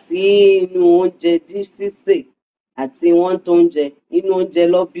dàgbà sí inú oúnjẹ sísè àti wọ́n tó ń jẹ inú oúnjẹ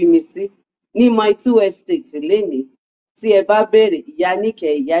ló bí mi sí ní my 2 estate lénìí tí ẹ bá béèrè ìyá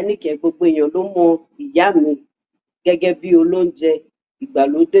Níkẹ́ gbogbo èèyàn ló mọ ìyá mi gẹ́gẹ́ bí olóúnjẹ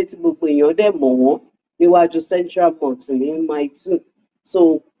ìgbàlódé tí gbogbo èèyàn dẹ̀ mọ̀ wọ́n níwájú Central Mosque ní my 2 so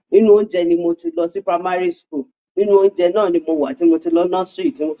inú oúnjẹ ni mo ti lọ sí primary school nínú oúnjẹ náà ni mo wà tí mo ti lọ nursery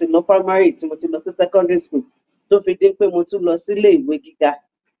tí mo ti lọ primary tí mo ti lọ sí secondary school tó fi dé pé mo tún lọ sílé ìwé gíga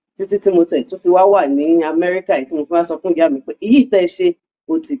títí tí mo tẹ̀ tó fi wá wà ní Amẹ́ríkà tí mo fi wá sọ fún ìyá mi pé èyí tẹ́ ṣe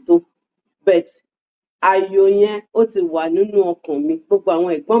ó ti tó but ayọ̀ yẹn ó ti wà nínú ọkàn mi gbogbo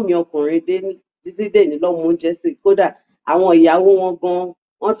àwọn ẹ̀gbọ́n mi ọkùnrin títí dé ní lọ́mọ oúnjẹ sí kódà àwọn ìyàwó wọn gan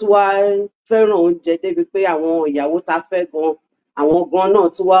wọ́n tún wá fẹ́ràn oúnjẹ débi pé àwọn ìyàwó tá fẹ́ gan àwọn gan náà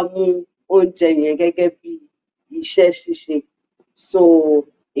tún wá mú oúnjẹ yẹn gẹ́gẹ́ bí iṣẹ́ ṣíṣe so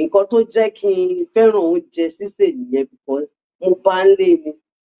nǹkan tó jẹ́ kí n fẹ́ràn oúnjẹ sísè nìyẹn because mo bá ń lé ni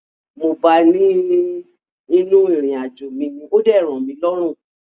mo bá ní inú ìrìn àjò mi ni ó dẹ̀ ràn mí lọ́rùn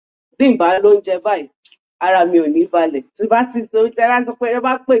bí n bá lóúnjẹ báyìí ara mi ò ní balẹ̀ tí bá ti so tẹ́ bá sọ pé ẹ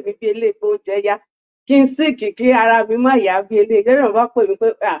bá pè mí bí eléyìí pé oúnjẹ yá kí n sick kí ara mi má yá bí eléyìí lẹ́yìn bá pè mí pé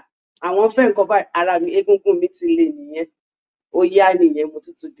àwọn fẹ́ nǹkan báyìí ara mi egungun mi ti le nìyẹn ó yá nìyẹn mo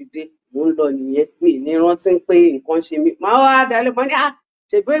tútù dìde mo ń lọ nìyẹn mi ní rántí pé nǹkan ṣe mí màá wá dalẹ̀ mọ́ ní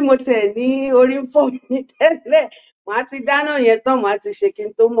ṣègbè mo tẹ̀ ní orí ń fọ́ mi tẹ́lẹ̀ màá ti dáná yẹn tán màá ti ṣe kí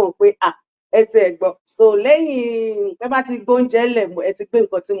n tó mọ̀ pé ẹ ti ẹ̀ gbọ́ so lẹ́yìn ẹ bá ti gbóúnjẹ lẹ̀ ẹ ti gbé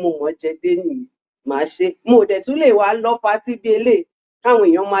nǹkan tí mo mọ̀ jẹ dé nìyí màá ṣe mo dẹ̀ tún lè wá lọ patí bí eléyìí káwọn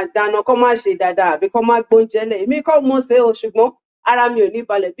èèyàn máa dáná kó má ṣe dáadáa àbí kó má gbóúnjẹ lẹ̀ èmi kọ́ mo ṣe o ṣùgbọ́n ara mi ò ní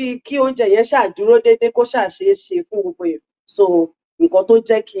balẹ̀ bíi kí oúnjẹ yẹn ṣàdúró déédéé kó ṣàṣeé ṣe fún gbogbo èèyàn so nǹkan tó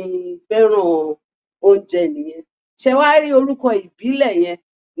jẹ́ kí n fẹ́ràn oúnjẹ nìyẹn ṣe wá rí orúkọ ìbílẹ̀ yẹn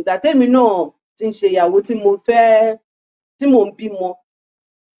ìgbà tẹ́mi náà ti ń ṣe ìyàwó tí mò ń bímọ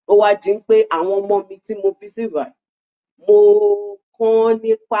ó wá di pé àwọn ọmọ mi tí mo bí sí ìbàdàn mo kàn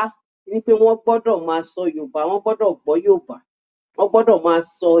nípa ní pé wọ́n gbọ́dọ̀ máa sọ Yorùbá wọ́n gbọ́dọ̀ gbọ́ Yorùbá wọ́n gbọ́dọ̀ máa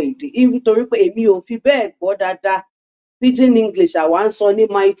sọ èdè nítorí pé èmi ò fi bẹ́ẹ̀ gbọ́ dáadáa pidgin English àwa ń sọ ní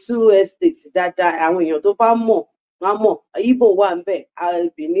my two estate dáadáa àwọn èèyàn tó bá mọ̀ wọ́n mọ̀ Igbo wà ń bẹ̀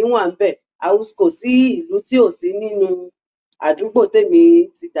Benin wà ń bẹ̀ kò sí ìlú tí ò sí nínú àdúgbò tèmi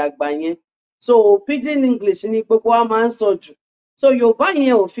ti dàgbà yẹn so pidgin English ni gbogbo wa máa ń sọ jù so Yorùbá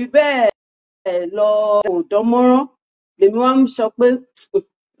yẹn ò fi bẹ́ẹ̀ lọ kò dánmọ́rán lèmi wá ń sọ pé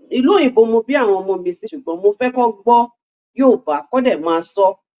ìlú òyìnbó mo bí àwọn ọmọ mi sí ṣùgbọ́n mo fẹ́ kọ́ gbọ́ Yorùbá kọ́ dẹ̀ máa sọ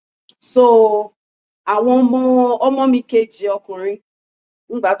so àwọn ọmọ mi kejì ọkùnrin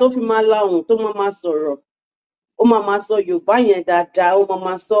nígbà tó fi máa lahùn tó máa sọ̀rọ̀ ó máa sọ Yorùbá yẹn dáadáa ó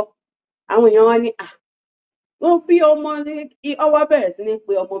máa sọ àwọn èèyàn wá ní wọ́n bí ọmọ ní ọwọ́ bẹ̀rẹ̀ sí ní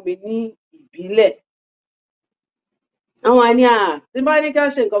pé ọmọ mi ní ìbílẹ̀ àwọn àní tí bá ní ká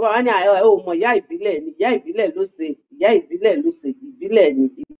ṣe nǹkan bá wà ní ò mọ̀ ìyá ìbílẹ̀ ni ìyá ìbílẹ̀ ló ṣe ìyá ìbílẹ̀ ló ṣe ìbílẹ̀ ni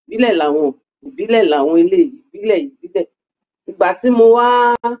ìbílẹ̀ làwọn ilé ìbílẹ̀ ìgbà tí mo wá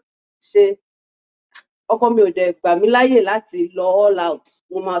ṣe ọkọ mi ò dẹ̀ gbà mí láyè láti lọ all out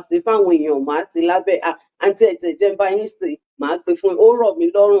mo máa ṣe fáwọn èèyàn màá ṣe lábẹ́ àǹtí ẹ̀jẹ̀ jẹ́ ń bá yín ṣe màá gbé fún ó rọ̀ mí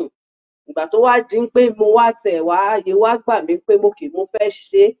lọ́rùn ìgbà tó wá di pé mo wá tẹ̀ wá ayé wá gbà mí pé mo fẹ́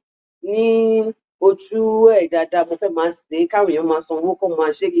ṣe ní ojú ẹ̀ dáadáa mo fẹ́ máa ṣe káwọn èèyàn máa sanwó kó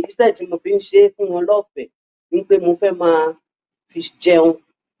máa ṣe iṣẹ́ tí mo fi ń ṣe fún wọn lọ́fẹ̀ẹ́ ní pé mo fẹ́ máa fi jẹun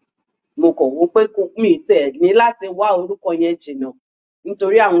mo kọ̀ wó pé mi tẹ̀ ní láti wá orúkọ yẹn jìnnà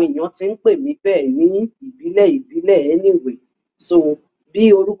nítorí àwọn èèyàn ti ń pè mí bẹ́ẹ̀ ní ìbílẹ̀ anyway so bí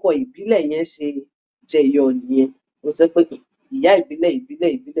orúkọ ìbílẹ̀ yẹn ṣe jẹyọ nìyẹn mo sọ pé ìyá ìbílẹ̀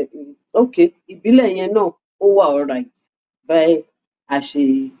ok ìbílẹ̀ yẹn náà ó wà alright báyìí a ṣe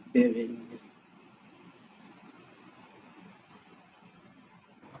bẹ̀rẹ̀ nìyẹn.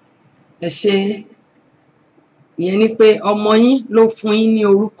 ẹ ṣe ìyẹn ni pé ọmọ yín ló fún yín ní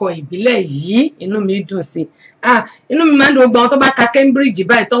orúkọ ìbílẹ̀ yìí inú mi dùn sí inú mi máa ń dùn gbọ́n tó bá ka Cambridge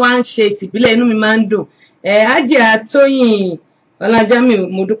báyìí tó wá ń ṣe tìbílẹ̀ inú mi máa ń dùn Hajiya Tóyìn Ọlájámi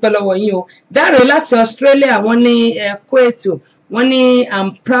mo dúpẹ́ lọ́wọ́ yín o Dáre láti Australia wọ́n ní kó ètò wọ́n ní I'm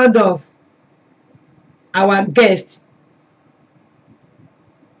proud of our guest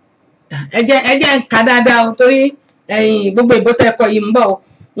ẹ jẹ́ ń kà dáadáa o torí gbogbo ìbò tẹ́kọ̀ yìí ń bọ̀ o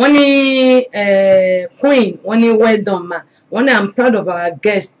wọ́n ní Queen wọ́n ní well done ma wọ́n ní I'm proud of our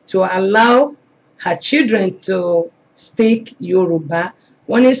guest to allow her children to speak Yoruba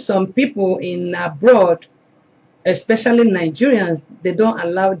wọ́n ní some people in abroad especially Nigerians they don't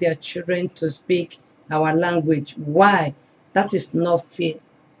allow their children to speak our language why that is not fair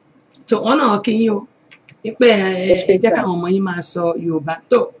so wọ́n náà kí yín o pé ẹ jẹ́ káwọn ọmọ yín máa sọ Yorùbá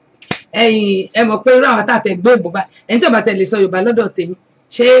tó ẹ mọ̀ pé irú àwọn tá a tẹ̀ gbé ìbò bá ẹni tí ò bá tẹ̀ lè sọ Yorùbá lọ́dọ̀ tèmi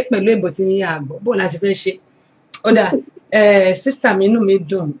ṣé pẹ̀lú ìbò tí ní àgbọ̀ bó la ṣe fẹ́ ṣe ó dà sísítà mi inú mi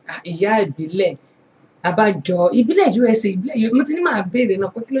dùn ìyá ìbílẹ̀ àbájọ ìbílẹ̀ USA ìbílẹ̀ mo ti ní máa béèrè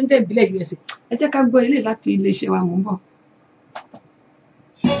náà pé kí ló ń jẹ́ ìbílẹ̀ USA ẹ jẹ́ ká gbọ́ ilé láti iléeṣẹ́ wa mò ń bọ̀.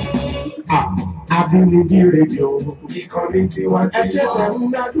 Abínibí rédíò ìkànnì tiwa tí ẹṣẹ tẹ ń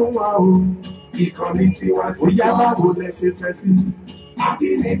gbádùn wa o ìkànnì tiwa tí ó yá báwo lẹ ṣe fẹ́ sí.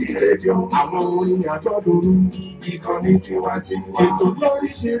 Abínibí rédíò àwọn orin àjọdúnrún ìkànnì tiwa tí ètò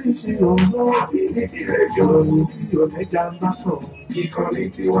lóríṣiríṣi ọ̀nà. Abínibí rédíò ohun tí ọ̀lẹ́jà ń bá kàn ìkànnì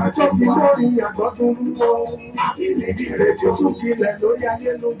tiwa tí ó fi lórí àjọdúnrún lọ. Abínibí rédíò tún kílẹ̀ lórí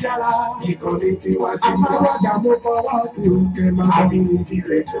ayélujára ìkànnì tiwa tí àmàwàdà mo fọwọ́ sí òkè máa. Abínibí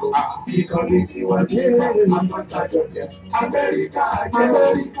rédíò ìkànnì tiwa tí àmàtàjọ̀jẹ̀ Amẹ́ríkà jẹ́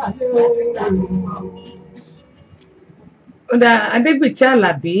láti gbádùn wa o. ó dá Adégbìtì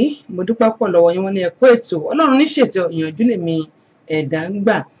Àlàbí mo dúpẹ́ pọ̀ lọ́wọ́ yín wọ́n ní ẹ kú ètò Ọlọ́run níṣètò ìyànjú lèmi ẹ̀dá ń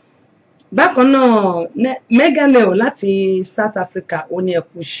gbà bákan náà Megaleo láti South Africa ó ní ẹ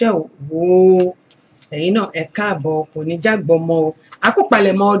kú iṣẹ́ wò ẹ̀yin náà ẹ káàbọ̀ kò ní jágbọmọ o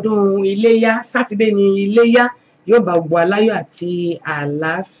àkópalẹ̀mọ́ ọdún iléyá sátidé ní iléyá yóò bá gbogbo aláyọ̀ àti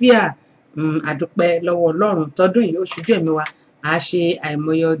àlàáfíà àdúpẹ́ lọ́wọ́ Ọlọ́run tọdún yìí oṣù díẹ̀ mi wa à ṣe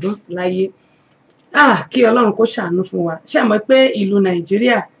àìmọye ọdún láyé kí Ọlọ́run kó ṣàánú fún wa ṣé àmọ́ pé ìlú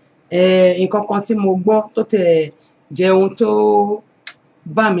Nàìjíríà nǹkan kan tí mo gbọ́ tó tẹ̀ jẹ́ ohun tó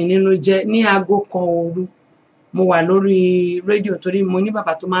bà mí nínú jẹ́ ní aago kan òru mo wà lórí rédíò torí mo ní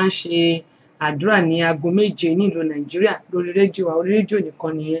bàbá tó máa ń ṣe àdúrà ní aago méje nílùú Nàìjíríà lórí rédíò orí rédíò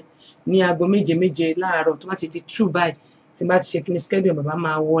nìkan nìyẹn ní aago méje láàárọ̀ tó bá ti di 2 báyìí tí bá ti ṣe kí ni schedule bàbá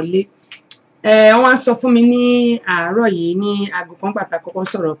máa wọlé wọ́n á sọ fún mi ní àárọ̀ yìí ní aago kan gbàtà kọ́kọ́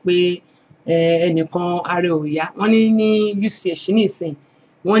sọ̀rọ̀ pé ẹnìkan ara ò yá wọ́n ní UCH ní ìsìn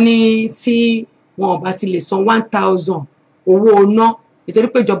wọ́n ní tí wọn ò bá ti lè san 1000 owó ná nítorí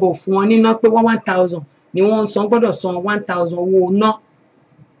pé ìjọba ò fún wọn níná pé 1000 ni wọ́n san gbọ́dọ̀ san 1000 owó ná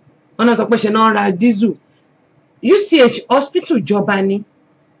wọ́n náà sọ pé ṣe náà ra diesel UCH hospital ìjọba ni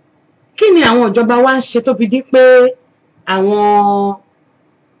kí ni àwọn ìjọba wa ń ṣe tó fi di pé àwọn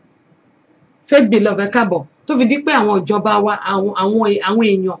faith beloved kábọ̀ tó fi di pé àwọn ìjọba wa àwọn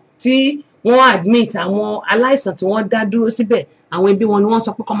èèyàn tí wọ́n admit àwọn aláìsàn tí wọ́n dá dúró síbẹ̀ àwọn ẹbí wọn ni wọ́n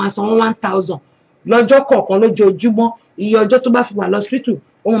sọ pé kó máa san 1000 lọ́jọ́ kọ̀ọ̀kan lójoojúmọ́ iye ọjọ́ tó bá fi wà lọ́sítítù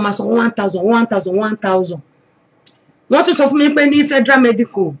wọ́n máa san 1000 wọ́n tún sọ fún mi pé ní federal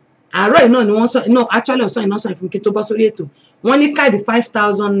medical àárọ̀ yìí náà ni wọ́n sọ no actually ọ̀sán iná sọ ìfún kí tó bọ́ sórí ètò wọ́n ní káàdì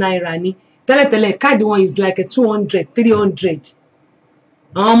 5000 naira ni tẹ́lẹ̀tẹ́lẹ̀ káàdì wọn is like a 200 300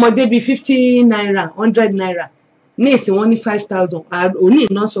 àwọn ọmọdé bíi 50 naira 100 naira ní ìsìn wọn ní 5000 òní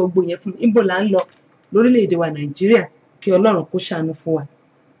iná sọ gbogbo yẹn fún ibo là ń lọ lórílẹ̀‐èdè wa Nàìjíríà kí Ọlọ́run kó ṣàánú fún wa.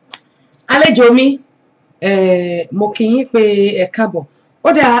 Àlejò mi mo kí yín pé ẹ káàbọ̀ ó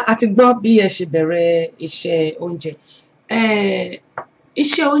dáa a ti gbọ́ bí ẹ ṣe bẹ̀rẹ̀ iṣẹ́ oúnjẹ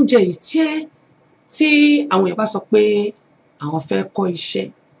iṣẹ́ oúnjẹ yìí tí àwọn èèyàn bá sọ pé àwọn fẹ́ kọ́ iṣẹ́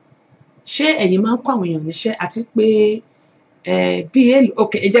ṣé ẹ̀yin máa ń kọ́ àwọn èèyàn níṣẹ́ àti pé bí èlò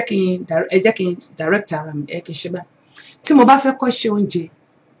ok ẹ jẹ́ kí n direct ara mi kí n ṣe bá tí mo bá fẹ́ kọ́ iṣẹ́ oúnjẹ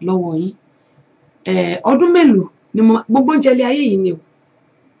lọ́wọ́ yín ọdún mélòó ni gbogbo oúnjẹ ilé ayé yìí ni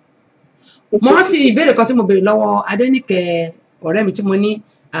o mo rántí ìbéèrè kan tí mo béèrè lọ́wọ́ Adéníkẹ́ ọ̀rẹ́ mi tí mo ní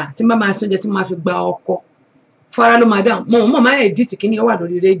tí má máa sóúnjẹ tí mo máa fi gba ọkọ fara ló máa dáhùn mo máa edit kíní ó wà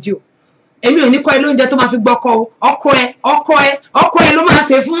lórí rédíò èmi ò ní kọ́ ẹ lóúnjẹ tó máa fi gbọ́ ọkọ ẹ ló máa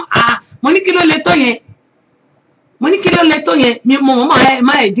ṣe fún mo ní kí ló le tó yẹn mo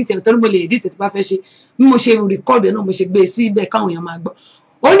máa edit ẹ̀ torí mo lè edit ẹ̀ tí bá fẹ́ ṣe bí mo ṣe record ẹ̀ náà mo ṣe gbé e sí ibẹ̀ káwọn èèyàn máa gbọ́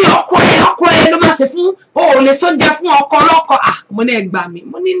ó ní ọkọ ẹ ló máa ṣe fún o ò lè sóúnjẹ fún ọkọ ọlọ́kọ mo ní ẹ gbà mí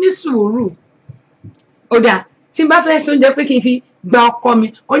mo ní sùúrù ó dáa tí n bá fẹ́ sóúnjẹ pé kí n fi gba ọkọ mi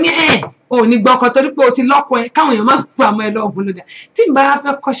ó ní ò ní gba ọkọ torí pé o ti lọ́kọ ẹ káwọn èèyàn máa pa ọmọ ẹ lọ́wọ́ ló dáa tí n bá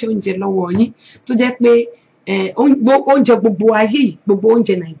fẹ́ kọ́ṣẹ́ oúnjẹ lọ́wọ́ yín tó jẹ́ pé oúnjẹ gbogbo ayé yìí gbogbo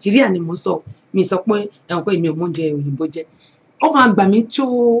oúnjẹ Nàìjíríà ni mo sọ mi sọ pé ẹ̀wọ̀n pé mi ò mọ oúnjẹ òyìnbó jẹ ó máa gbà mí tó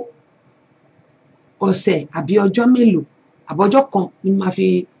ọ̀sẹ̀ àbí ọjọ́ mélòó àbọ̀jọ́ kan ni máa fi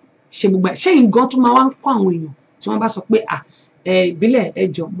ṣe gbogbo ẹ̀ ṣé nǹkan tó máa wá ń kọ́ àwọn èèyàn tí wọ́n bá sọ pé ìbílẹ̀ ẹ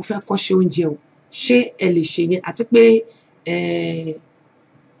jọ̀ọ́ mo fẹ́ kọ́ṣẹ́ oúnjẹ o ṣé ẹ lè ṣe yẹn àti pé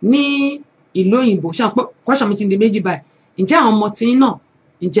ní ìlú òyìnbó ṣàpọ̀ kọ́ṣọ́ mi ti di méjì báyìí ǹjẹ́ àwọn ọmọ tí náà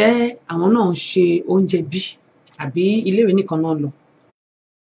ǹjẹ́ àwọn náà ń ṣe oúnjẹ bí àbí iléèwé nìkan náà lọ.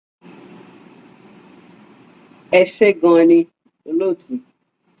 ẹ ṣé gan ni olóòtú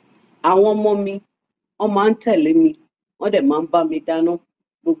àwọn ọmọ mi wọ́n máa ń tẹ̀lé mi wọ́n dẹ̀ máa ń bá mi dáná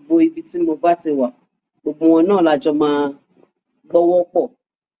gbogbo ibi tí mo bá ti wà gbogbo wọn náà lájọ máa gbọ́wọ́ pọ̀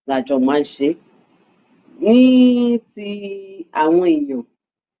lájọ máa ń ṣe ní ti àwọn èèyàn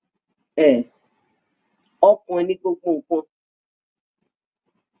ọkàn ní gbogbo nǹkan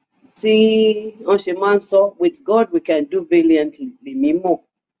tí wọ́n ṣe máa ń sọ with God we can do valiantly lèmi mọ̀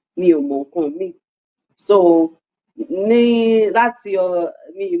mi ò mọ̀ nǹkan míì so ní láti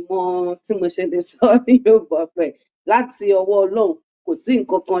mi mọ̀ tí mo ṣe lè sọ ní Yorùbá pẹ̀ láti ọwọ́ Ọlọ́run kò sí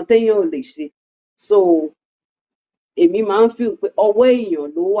nǹkan kan téèyàn ò lè ṣe so èmi máa ń feel pé ọwọ́ èèyàn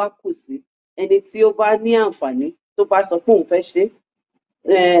ló wá kù sí ẹni tí ó bá ní àǹfààní tó bá sọ pé òun fẹ́ ṣe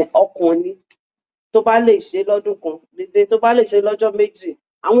ọkàn ni tó bá lè ṣe lọ́dún kan dédé tó bá lè ṣe lọ́jọ́ méjì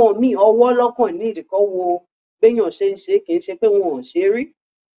àwọn míì ọwọ́ lọ́kàn ní ìdíkọ́ wo béèyàn ṣe ń ṣe kì í ṣe pé wọn ò ṣe rí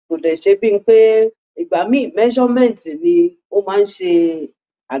kò dẹ̀ ṣe bíi pé ìgbà míì measurement ni ó máa ń ṣe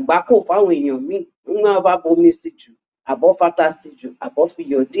àgbákò fáwọn èèyàn míì nígbà bá bomi sí jù àbọ̀ fata sí jù àbọ̀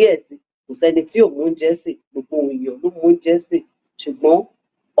fiyọ̀ díẹ̀ sí kò sẹ́ni tí ò mú oúnjẹ sè gbogbo èèyàn ló mú oúnjẹ sè ṣùgbọ́n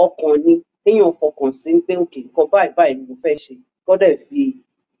ọkàn ni téèyàn fọkàn sí pé òkè nǹkan báyìí báyìí ni mo fẹ́ ṣe kó dẹ̀ fi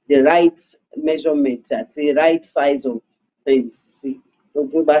the right measurement àti right size of things sí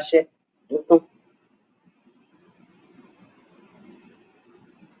ogún bá ṣẹ́ tó tán.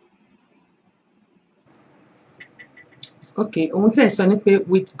 Okay, ohun tẹ́ sọ ni pé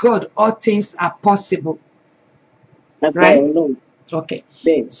with God all things are possible. That's Right? all. Okay.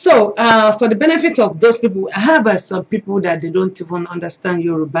 Bẹ́ẹ̀. So, for the benefit of those people, I have some people that they don't even understand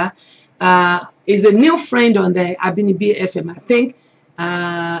Yoruba. Is a new friend on the Abinibi FM. I think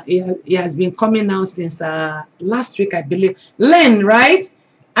he has been coming now since last week, I believe. Len, right?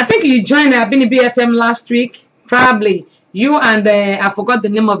 I think you joined Abinibi FM last week, probably. You and I forgot the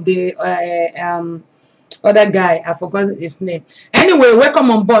name of the other guy. I forgot his name. Anyway,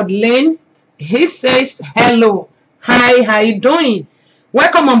 welcome on board, Len. He says hello. Hi, how you doing?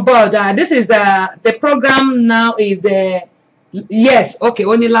 Welcome on board. This is the program now is yes, okay,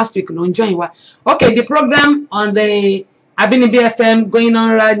 only last week no join what. Okay, the program on the Abinibi FM going on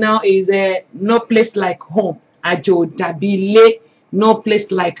right now is No Place Like Home. AJO DABILE, No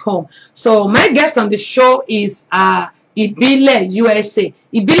Place Like Home. So my guest on the show is Ibileusa, USA.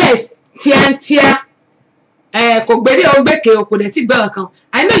 Ibileusa is Tiantia. I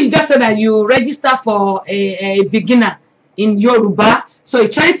know you just said that you register for a beginner in Yoruba, so you're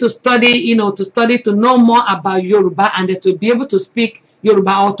trying to study, to know more about Yoruba and to be able to speak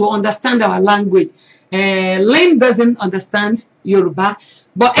Yoruba or to understand our language. Lynn doesn't understand Yoruba,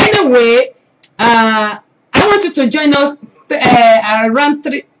 but anyway, I want you to join us around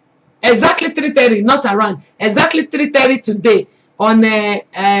exactly 3:30, not around, exactly 3:30 today on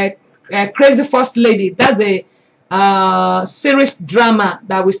Crazy First Lady. That's the series drama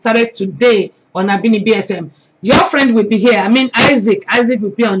that we started today on Abinibi FM. Your friend will be here. I mean Isaac will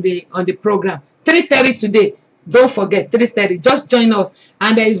be on the program 3:30 today. Don't forget 3:30. Just join us,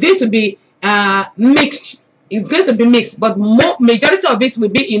 and it's going to be mixed. It's going to be mixed, but majority of it will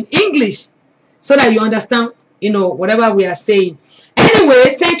be in English, so that you understand whatever we are saying.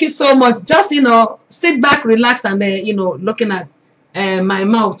 Anyway, thank you so much. Just sit back, relax, and looking at my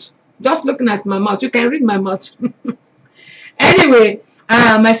mouth. Just looking at my mouth. You can read my mouth. Anyway,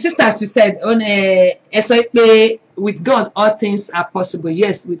 my sister, as you said, on with God all things are possible.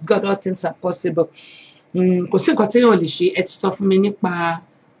 Yes, with God all things are possible. Kò sí nǹkan tí yóò lè ṣe. Ẹ ti sọ fún mi nípa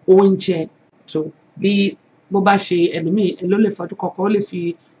oúnjẹ tó bí bó bá ṣe ẹlòmíì ló lè fọdún kọ̀ọ̀kan, ó lè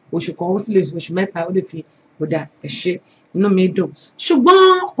fi oṣù kan, ó lè fi oṣù mẹ́ta, ó lè fi kódà ẹ ṣé, inú mi dùn.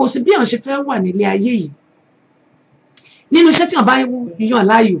 Ṣùgbọ́n kò sí bí àwọn ṣe fẹ́ wà nílé ayé yìí. Nínú iṣẹ́ tí wọ́n bá yàn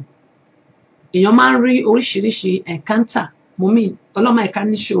láàyò, èèyàn máa ń rí oríṣiríṣi encounter. Mo mean, ọlọ́mọ ẹ̀ka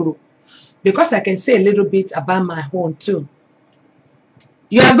níṣòro. Because I can say a little bit about my own too.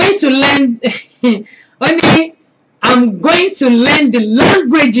 You are going to learn, only I'm going to learn the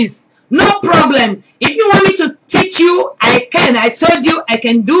languages. No problem. If you want me to teach you, I can. I told you I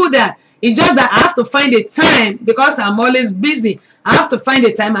can do that. It's just that I have to find a time because I'm always busy. I have to find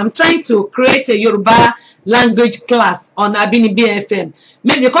a time. I'm trying to create a Yoruba language class on Abinibi FM.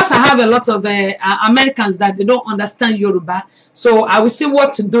 Maybe because I have a lot of Americans that they don't understand Yoruba. So I will see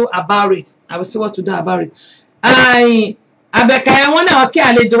what to do about it. I will see what to do about it. I beg I want to okay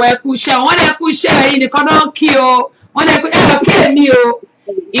àlejò ẹ kú iṣẹ́. Wọ́n lè kú iṣẹ́ yìí nìkan náà kí o. Wọ́n lè kú okay mi o.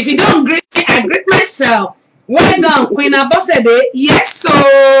 If you don't greet me, I greet myself. Well done, Queen Abosede. Yes, so.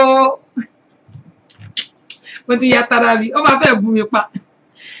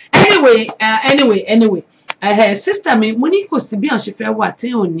 Anyway, sister mi mo ní kò sí bí àwọn ṣe fẹ́ wà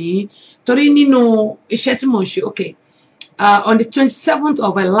tí ò ní torí nínú iṣẹ́ tí mo ń ṣe. Okay, on the 27th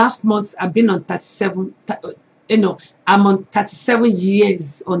of last month, I've been on 37. I'm on 37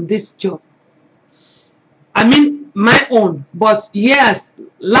 years on this job. I mean my own, but yes,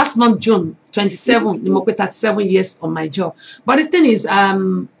 last month June 27, ni mo pé 37 years on my job. But the thing is, a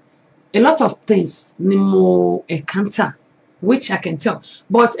lot of things ni mo encounter, which I can tell.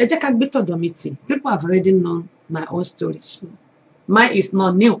 But people have already known my own story. Mine is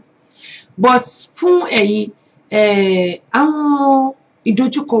not new. But fún ẹ̀yin àwọn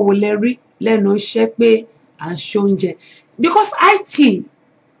ìdojúkọ wo lẹ rí lẹ́nu iṣẹ́ pé à ń ṣoúnjẹ, because IT,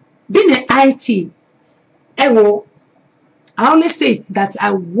 being an IT, I always say that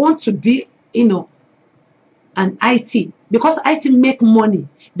I want to be an IT, because IT make money.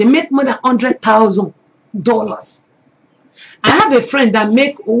 They make more than $100,000. I have a friend that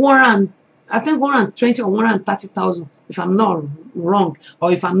make I think 120 or 130,000, if I'm not wrong,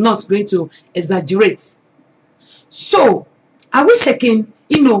 or if I'm not going to exaggerate. So I wish I can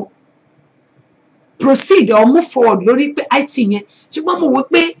proceed or move forward lórí pé IT yẹn. Ṣùgbọ́n mo wò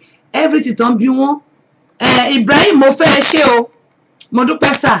pé everything tó ń bí wọn Ibrahim mo fẹ́ ṣe o, mo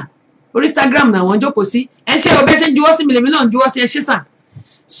dúpẹ́ sà, orí Instagram náà wọ́n jókòó sí ẹ ṣe o, bẹ́ẹ̀ ṣe ń juwọ́ sí mi lèmi náà ń juwọ́ sí ẹ ṣe sà.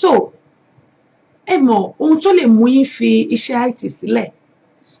 So ẹ mọ̀ ohun tó lè mú yín fi iṣẹ́ IT sílẹ̀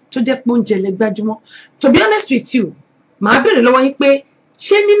tó jẹ́ pé oúnjẹ lẹ gbájúmọ́. To be honest with you, màá béèrè lọ́wọ́ yín pé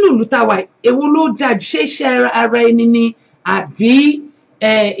ṣé nínú ìlú tá a wà èwo ló dáa jù, ṣé iṣẹ́ ara ẹni ni àbí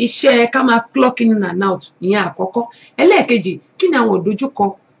iṣẹ́ ká máa clock in and out ìyẹn àkọ́kọ́. Ẹlẹ́ẹ̀kejì, kí ni àwọn ìdojúkọ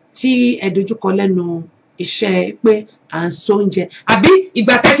tí ẹ dojúkọ lẹ́nu iṣẹ́ pé à ń so oúnjẹ, àbí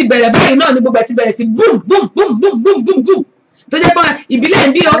ìgbà tẹ́ ti bẹ̀rẹ̀ báyìí náà ni gbogbo ẹ ti bẹ̀rẹ̀ sí boom boom boom boom boom boom boom tó jẹ́ pé ìbílẹ̀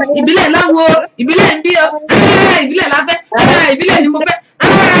ń bí o, ìbílẹ̀ láwo, ìbílẹ̀ ń bí o, ìbílẹ̀ láfẹ́, ìbílẹ̀ ni mo fẹ́,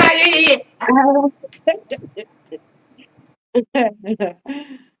 yeyeye.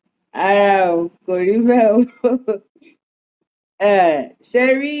 Ara ò kò rí bẹ́ẹ̀ o. Ṣe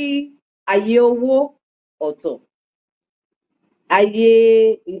rí ayé owó ọ̀tọ̀, ayé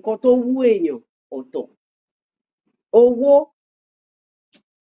nǹkan tó wú èèyàn ọ̀tọ̀. Owó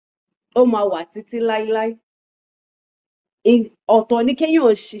ó máa wà títí láíláí. Ọ̀tọ̀ ni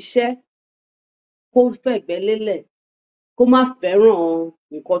kéèyàn ṣiṣẹ́ kó fẹ̀gbẹ́ lélẹ̀ kó má fẹ́ràn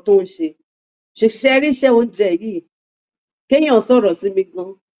nǹkan tó ń ṣe. Ṣe rí iṣẹ́ oúnjẹ yìí, kéèyàn sọ̀rọ̀ sí mi gan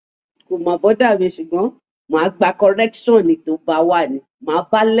kò mà bọ́dà mi, ṣùgbọ́n màá gba correction ni tó bá wà ní, màá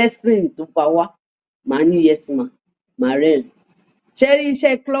bá lesson tó bá wà, màá ní yes ma, màá rẹ́rìn. Ṣe rí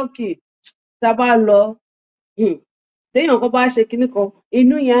iṣẹ́ clocking tá a bá lọ, téèyàn kan bá ṣe kinní kan,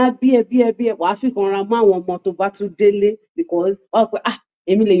 inú yẹn á bí ẹ wàá fìkan ra mọ́ àwọn ọmọ tó bá tún délé because wọ́n pẹ́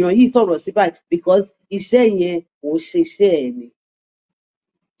èmi lèèyàn yìí sọ̀rọ̀ sí báyìí because iṣẹ́ yẹn kò ṣe iṣẹ́ ẹ̀ ni.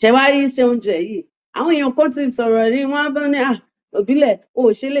 Ṣé wá rí iṣẹ́ oúnjẹ yìí, àwọn èèyàn kan ti sọ̀rọ̀ ní wọ́n á bá ní Òbílẹ̀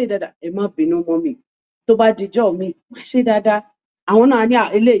o ò ṣe lè dáadáa, ẹ má bínú mọ́ mi, tó bá dijọ́ mi má ṣe dáadáa. Àwọn náà ní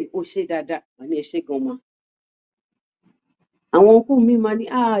eléyìí ò ṣe dáadáa, wọ́n ní ẹ ṣe gan ma. Àwọn ọkùnrin mi máa ní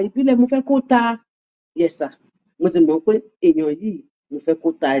Ìbílẹ̀ mo fẹ́ kó ta, yes sir, mo ti mọ̀ pé èèyàn yìí mo fẹ́ kó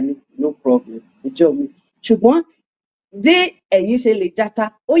ta ni, no problem, ìjọ mi. Ṣùgbọ́n dé ẹ̀yin ṣe lè jata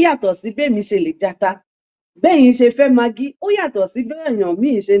ó yàtọ̀ sí bẹ́ẹ̀mi ṣe lè jata, bẹ́ẹ̀yin ṣe fẹ́ magí ó yàtọ̀ sí bẹ́ẹ̀yàn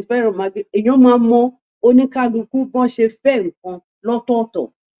míì ṣe fẹ́ràn magí. Èèyàn máa mọ oníkálukú bọ́n ṣe fẹ́ nǹkan lọ́tọ̀ọ̀tọ̀,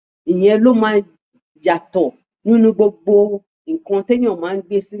 ìyẹn ló máa yàtọ̀ nínú gbogbo nǹkan téèyàn máa ń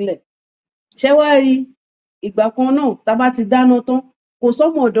gbé sílẹ̀. Ṣé wá rí ìgbà kan náà tá a bá ti dáná tán, kò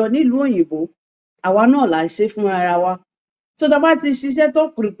sọ́mọ ọ̀dọ̀ nílùú òyìnbó, àwa náà là ń ṣe fún ara wa. So tá a bá ti ṣiṣẹ́ tó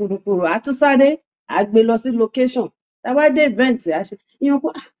kùrùkùrùkùrù á tún sáré á gbé lọ sí location, tá a bá dé event á ṣe ìyẹn pé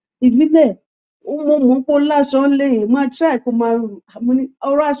Ìbílẹ̀ mo mọ̀ pé ó láṣọ lè máa try kó máa mo ní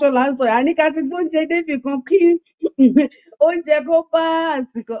ọ̀rọ̀ aṣọ là ń sọ yìí, àní ká ti gbóúnjẹ débì kan kí oúnjẹ kó bá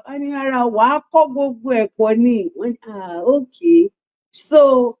àsìkò, á ní ara wàá kọ́ gbogbo ẹ̀ pọ̀ ni. Wọ́n ní okay. So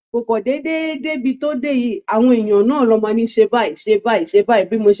kò kàn déédéé débi tó dé yìí, àwọn èèyàn náà lọ máa ní ṣe báyìí ṣe báyìí ṣe báyìí,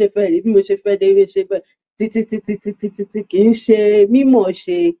 bí mo ṣe fẹ́ rí bí mo ṣe fẹ́ dé ṣe bẹ́ẹ̀ títí kì í ṣe mímọ̀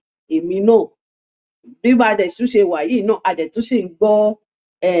ṣe èmi náà. Bí bá a dẹ̀ tún ṣe wà yìí náà, a dẹ̀ tún ṣì ń gbọ́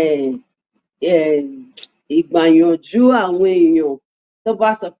ìgbàyànjú àwọn èèyàn. Tó bá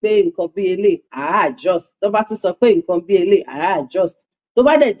sọ pé nǹkan bí eléyìí adjust, tó bá tún sọ pé nǹkan bí eléyìí adjust. Tó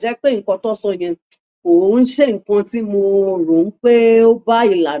bá dẹ̀ jẹ́ pé nǹkan tó sọ yẹn kò ń ṣe nǹkan tí mo rò ń pé ó bá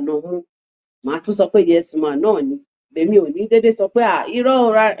ìlànà mu, màá tún sọ pé yes ma náà ni. Èmi ò ní déédéé sọ pé irọ́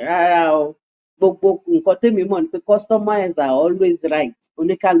rárá o. Gbogbo nǹkan tèmi mọ̀ ni pé customers are always right,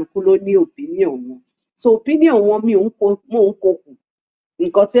 oníkálukú ló ní opinion wọn. So opinion wọn mò ń kó kù.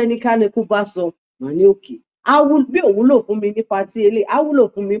 Nǹkan tí ẹnikálukú bá sọ màá ní òkè, bí ò wúlò fún mi ní patí eléyìí á wúlò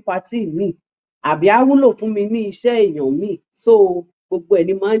fún mi ní patí míì, àbí á wúlò fún mi ní iṣẹ́ èèyàn míì. So gbogbo ẹ̀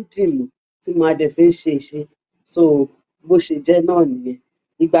ni máa ń dìmú tí màá dẹ̀ fi ń ṣe. So bó ṣe jẹ́ náà nìyẹn.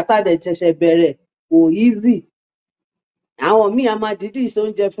 Ìgbà tá a dẹ̀ ṣẹ̀ṣẹ̀ bẹ̀rẹ̀ kò easy. Àwọn míì a máa dídì ṣe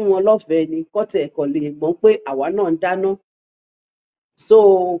oúnjẹ fún wọn lọ́fẹ̀ẹ́ ni kọ́tẹ̀ ẹ̀kọ́ lè mọ̀ pé àwa náà ń dáná. So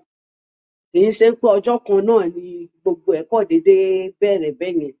kì í ṣe pé ọjọ́ kan náà ni gbogbo ẹ̀kọ́ déédéé bẹ̀rẹ̀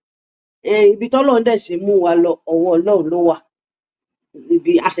bẹ́yẹn. Ibi tọ́lọ́run dẹ̀ ṣe mú wa lọ, ọwọ́ Ọlọ́run ló wà.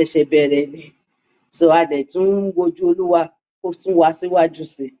 Ibi a ṣẹ̀ṣẹ̀ bẹ̀rẹ̀ ni. So a dẹ̀ tún ń wojú Olúwa kó tún wá síwájú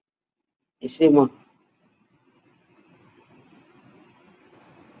sí i. Ẹ ṣé mọ̀.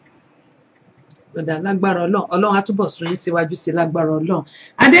 Lọ́dà lágbára Ọlọ́run á túbọ̀ sún yín síwájú sí lágbára Ọlọ́run.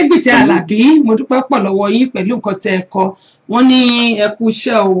 Adégbìtì Àlàbí, mo dúpẹ́ pọ̀ lọ́wọ́ yín pẹ̀lú nǹkan tẹ́ ẹ kọ. Wọ́n ní ẹ kú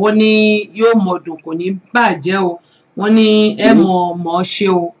iṣẹ́ o, wọ́n ní yóò mọ̀ dùn kò ní bàjẹ́ o, wọ́n ní ẹ mọ̀ ṣe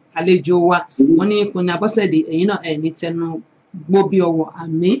o àlejò wa, wọ́n ní Kúnlé Abọ́sẹ̀dé ẹ̀yin náà ẹ̀ ní tẹnu gbó bí ọwọ́,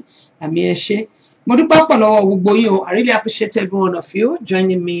 àmì ẹ ṣé. Mo dúpẹ́ pọ̀ lọ́wọ́ gbogbo yín o. I really appreciate every one of you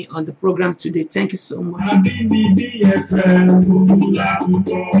joining me on the program today. Thank you so much. Àbínibí FM òwúlà ń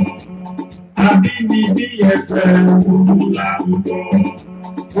bọ̀. Àbínibí FM òwúlà ń bọ̀.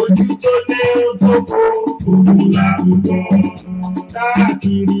 Ojú tó lé ó tó fò òwúlà ń bọ̀.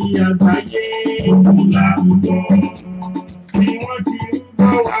 Káàkiri àgbáyé òwúlà ń bọ̀. Bí wọ́n ti ń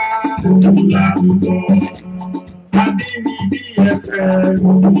gbọ́ wá òwúlà ń bọ̀. Àbínibí FM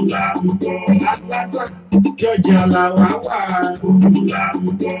òwúlà ń bọ̀. Atlanta. Jọjà làwa wà, òun là ń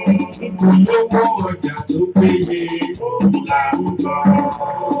gbọ́. Ìpolówó ọjà tó péye, òun là ń gbọ́.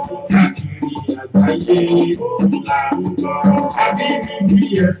 Káàkiri àgbáyé, òun là ń gbọ́. Abínibí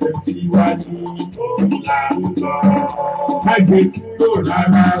FM tiwa ni, òun là ń gbọ́. Má gbé kúrò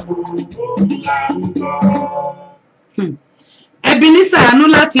rárá o, òun là ń gbọ́. Ebenezer Anu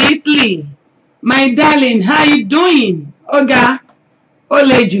láti Italy. My darling, how you doing? Ọ̀gá, ó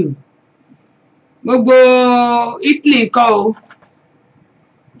le jù. Gbogbo Italy ńkọ́ o.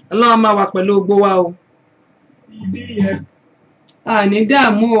 Ọlọ́run máa wà pẹ̀lú gbogbo wa o. Ní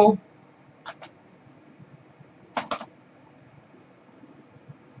dààmú o.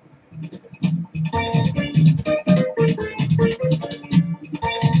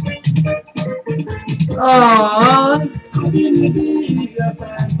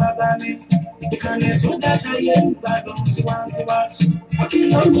 Ìkànnì tó dáta yé ìgbàdùn tiwantiwa.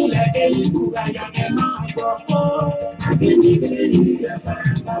 Akínyọ̀mílẹ̀ èyí kúra yàgẹ̀ máa gbọ́. Abínibí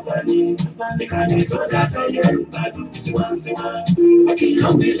FM bàbá ní. Ìkànnì tó dáta yé ìgbàdùn tiwantiwa.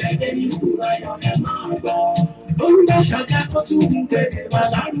 Akínyọ̀mílẹ̀ èyí kúra yàgẹ̀ máa gbọ́. Olùdá ṣàgá kó tún ń gbèrè wà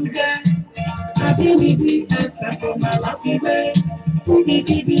lárugẹ. Abínibí FM kò máa láfiwé.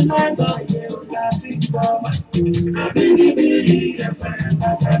 Ibikíbi lọ́gbọ̀ yẹ ọ̀gá sí gbọ́. Abínibí FM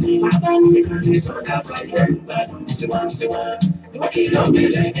bàbá ní. Ìkànnì tó dáta yẹ ìgbàdùn tiwantiwa.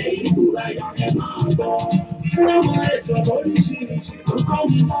 Akínyọ̀mílẹ̀ èyí kúra yàgẹ̀ máa gbọ́. Fún àwọn ètò oríṣiríṣi tó kọ́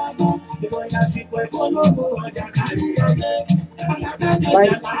ní lọ́gbọ́n. Ìròyìn àsìkò ìpolówó ọjà kárí ayé. Pátákájà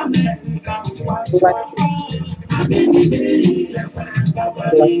l'Amẹ́ríkà tiwantiwa. Abínibí FM bàbá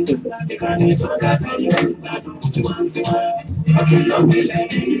ní. Ìkànnì tó dáta yẹ ìgbàdùn tiwantiwa. Akínyọ̀mílẹ̀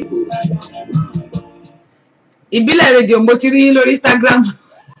èyí kúra yàgẹ̀ máa gbọ́. Ìbílẹ̀ rédíò mo ti rí yín lórí Instagram.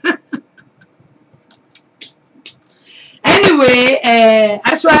 Anyway,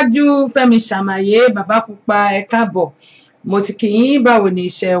 aṣáájú Fẹ́mi Ṣàmàyé bàbá pupa ẹ káàbọ̀. Mo ti kí yín, báwo ni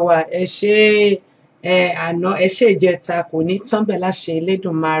iṣẹ́ wa? Ẹ ṣé àná, ẹ ṣé ìjẹta, kò ní tán bẹ́ẹ̀ láṣẹ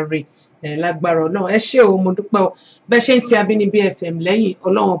Elédùmarè lágbára Ọlọ́run. Ẹ ṣé o, mo dúpẹ́ o. Bẹ́ẹ̀ ṣe ń ti Abínibí FM lẹ́yìn,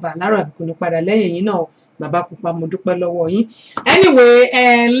 Ọlọ́run ọba àlárò àbíkú ní padà lẹ́yìn yín náà. Bàbá pupa, mo dúpẹ́ lọ́wọ́ yín. Anyway,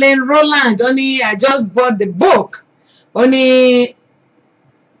 Len Roland ó ní I just bought the book. Ó ní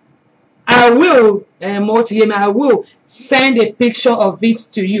I will send a picture of it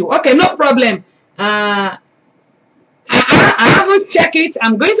to you. Okay, no problem. I haven't checked it.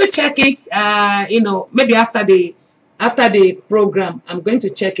 I'm going to check it. Maybe after the program. I'm going to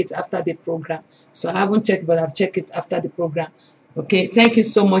check it after the program. So I haven't checked, but I've checked it after the program. Okay, thank you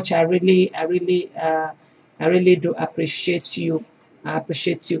so much. I really do appreciate you. I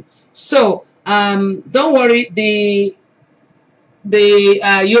appreciate you. So don't worry. The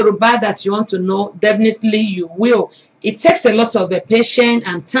Yoruba that you want to know, definitely you will. It takes a lot of patience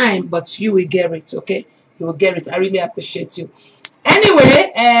and time, but you will get it, okay? You will get it. I really appreciate you.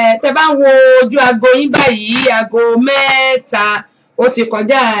 Anyway, tẹ́ bá ń wo ojú aago yín báyìí, aago 3 ó ti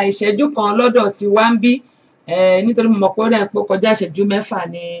kọjá ìṣẹ́jú kan lọ́dọ̀ tí wá ń bí. Nítorí mo mọ̀ pé ó dà pé ó kọjá ìṣẹ́jú 6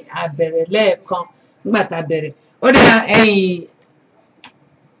 ni a bẹ̀rẹ̀ lẹ́ẹ̀kan nígbà tá a bẹ̀rẹ̀. Ó dà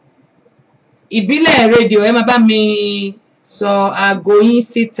Ìbílẹ̀ rédíò ẹ máa bá mi sọ aago yín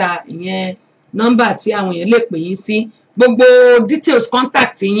síta, ìyẹn nọ́mbà tí àwọn èèyàn lè pè yín sí. Gbogbo details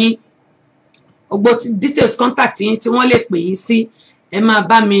contact yín tí wọ́n lè pè yín sí, ẹ máa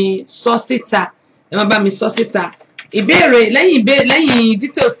bá mi sọ síta. Ìbéèrè lẹ́yìn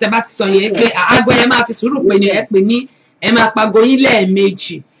details tẹ́ bá ti sọ yẹn pé aago yẹn máa fi sùúrù pé ni ẹ pè ní ẹ máa pago yín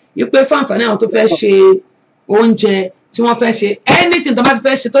lẹ́ẹ̀mejì. Wípé fún àǹfààní àwọn tó fẹ́ ṣe oúnjẹ, tí wọ́n fẹ́ ṣe anything tó bá ti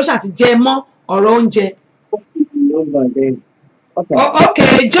fẹ́ ṣe tó ṣàtijẹ́ mọ́ ọ̀rọ̀ oúnjẹ.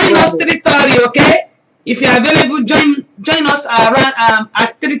 Okay, join us 3:30, okay? If you're available, join us around at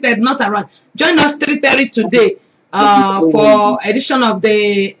 3:30, not around. Join us 3:30 today for edition of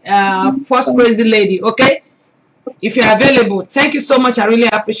the First Crazy Lady, okay? If you're available, thank you so much. I really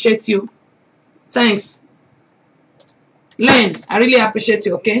appreciate you. Thanks. Len, I really appreciate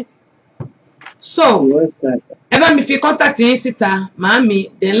you, okay? So, ẹ bá mi fi contact yín síta, màámi,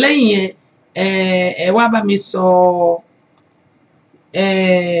 then lẹ́yìn yẹn ẹ wá bá mi sọ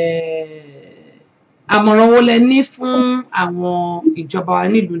àmọ̀ràn wo lẹ ní fún àwọn ìjọba wa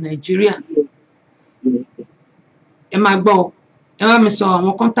nílùú Nàìjíríà. Ẹ máa gbọ́, ẹ wá mi sọ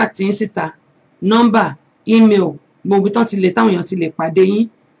àwọn contact yín síta, number, email, gbogbo tán ti lè táwọn èèyàn ti lè pàdé yín.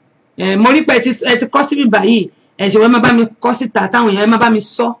 Mo rí pé ẹ ti kọ́ sí bíbá yìí, ṣe wọ́n máa bá mi kọ́ síta táwọn èèyàn, ẹ máa bá mi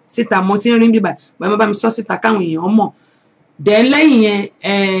sọ síta, mo ti ń rí bíbá, ẹ máa bá mi sọ síta káwọn èèyàn mọ̀. Then lẹ́yìn yẹn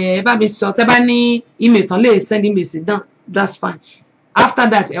ẹ bá mi sọ, tẹ́ bá ní email tán lè send email sí down, that's fine. After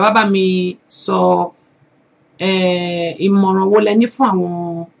that ẹ wá bá mi sọ ìmọ̀ràn wo lẹ ní fún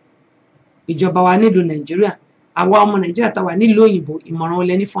àwọn ìjọba wa nílùú Nàìjíríà àwa ọmọ Nàìjíríà tá wà nílùú òyìnbó ìmọ̀ràn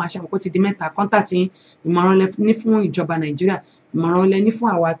olè ní fún aṣáájú kó ti di mẹ́ta kọ́ńtàtì ìmọ̀ràn olè ní fún ìjọba Nàìjíríà ìmọ̀ràn olè ní fún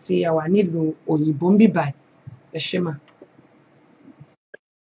àwa tí a wà nílùú òyìnbó ń bíbà ẹ ṣé mà.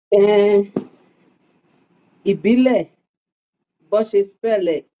 Ìbílẹ̀ bó ṣe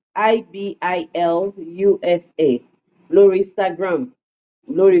spẹ́lẹ̀ IBILUSA lórí Instagram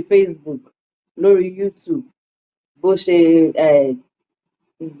lórí Facebook lórí YouTube bó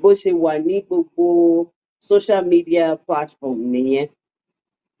ṣe wà ní gbogbo social media platform nìyẹn.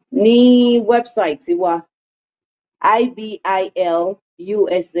 Ní wẹ́bsáìtì wa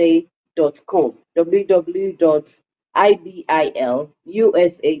ibileusa.com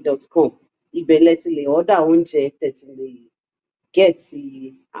www.ibileusa.com ibẹ̀ lẹ ti lè order oúnjẹ tẹ́ ti lè gẹ́ẹ̀tì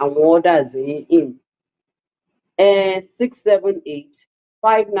àwọn orders yín in.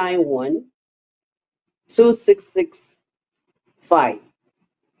 678-591-2665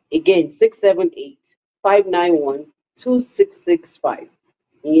 again 678-591-2665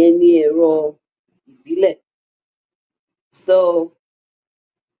 ìyẹn ní ẹ̀rọ ìbílẹ̀. So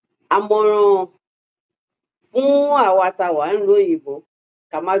àmọ̀ràn fún àwa tá wà nílùú òyìnbó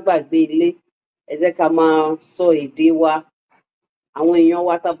ká má gbàgbé ilé ẹ jẹ́ ká máa sọ èdè wa àwọn èèyàn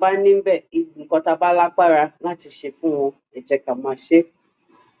wa tá bá níbẹ̀ nǹkan tá bá lágbára láti ṣe fún wọn ẹ jẹ́ ká máa ṣe.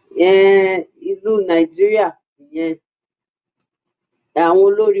 Ìlú Nàìjíríà ìyẹn àwọn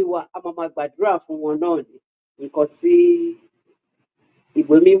olórí wa a máa gbàdúrà fún wọn náà ni nǹkan tí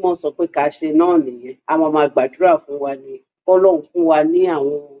ìwé mímọ́ sọ pé ká ṣe náà nìyẹn a máa gbàdúrà fún wa ni k'Ọlọ́run fún wa ní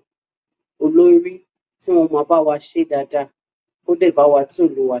àwọn olórí tí wọ́n máa bá wa ṣe dáadáa kó dẹ̀ bá wa tún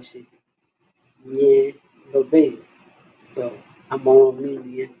ìlú wa ṣe ìyẹn lọ bẹ́ẹ̀ sọ àmọ̀ràn mi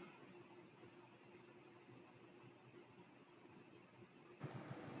nìyẹn.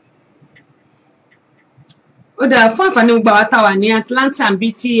 Ó dáa fún àǹfààní gbogbo àwa tá wà ní Atlanta bí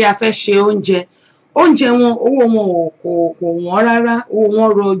tí a fẹ́ ṣe oúnjẹ wọn owó wọn kò wọ́n rárá owó wọn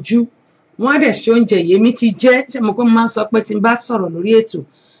rọjú wọn á dẹ̀ ṣe oúnjẹ yèmí ti jẹ́ ṣe mo pé mo máa ń sọ pé tí n bá sọ̀rọ̀ lórí ètò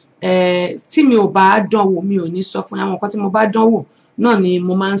tí mi ò bá dán wò mi ò ní sọ fún àwọn nǹkan tí mo bá dán wò náà ni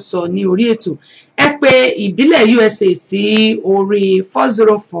mo máa ń sọ ní orí ètò ẹ pè ìbílẹ̀ USA sí orí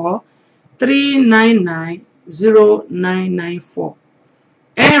 404-399-0994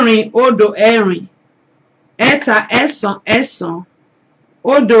 ẹ̀rin òdo ẹ̀rin ẹ̀ta ẹ̀sán ẹ̀sán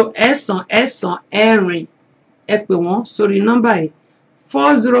òdo ẹ̀sán ẹ̀sán ẹ̀rin ẹ pè wọ́n sórí nọ́mbà yìí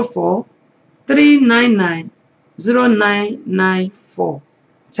 404-399-0994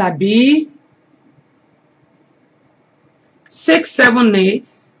 tàbí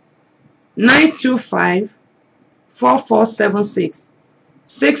 678-925-4476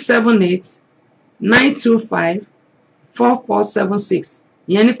 678-925-4476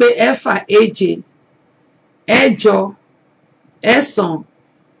 ìyẹn ni pé ẹ̀fà èje ẹ̀jọ ẹ̀sán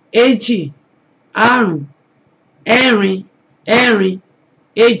èjì àrún ẹ̀rin ẹ̀rin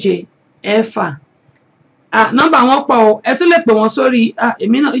èje ẹ̀fà nọ́mbà wọn pọ̀ o ẹ tún lè pè wọ́n sórí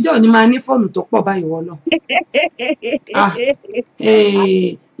èmi náà ìjọ òní máa ní fóònù tó pọ̀ báyìí wọ́n lọ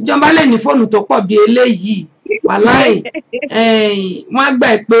ìjọba lè ní fóònù tó pọ̀ bí eléyìí wàláì wọ́n á gbà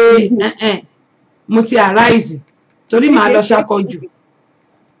pé mo ti arise torí màá lọ ṣàkọjù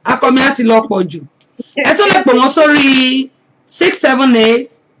akọ mi á ti lọ pọ̀ jù ẹ tún lè pè wọ́n sórí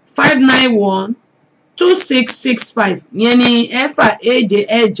 678-591-2665 ìyẹn ni ẹ̀fà èje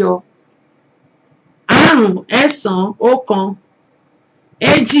ẹ̀jọ àrún ẹ̀sán ọ̀kan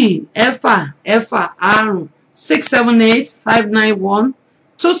èjì ẹ̀fà ẹ̀fà àrún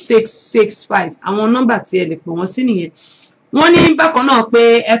 678-591-2665 àwọn nọ́mbà tí ẹ lè pè wọ́n sí nìyẹn. Wọ́n ní bákan náà pé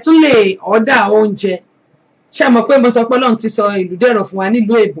ẹ tún lè ọ̀dà oúnjẹ ṣé mọ̀ pé mo sọ pé Ọlọ́run ti sọ ìlú dẹ̀rọ̀ fún wa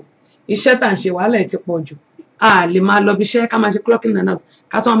nílùú èbò iṣẹ́ tá à ń ṣe wàhálà ẹ̀ ti pọ̀ jù a lè máa lọ bí iṣẹ́ ká máa ṣe clocking and out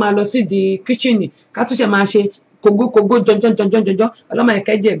ká tún máa lọ sí di kíchìnì ká tún ṣe máa ṣe kògókògó jọjọjọjọjọ ọlọ́mọ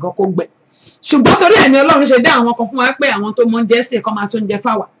ẹ̀kẹ́jẹ̀ gan kó gbẹ ṣùgbọ́n torí ẹ̀ ni Ọlọ́run ṣe dá àwọn kan fún wa pé àwọn tó mọ oúnjẹ sè kọ́ máa tó oúnjẹ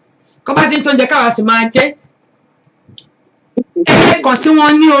fáwa kọ́ bá ti ń sóúnjẹ káwa sì máa jẹ ẹ kàn sí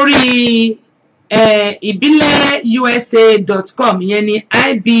wọn ní orí ibileusa.com ìyẹn ni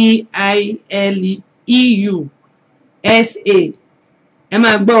IBILEUSA ẹ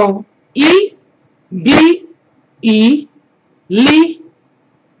máa gbọ́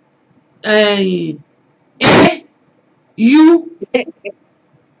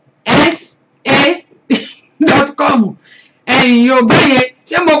IBILEUSA.com Yorùbá yẹn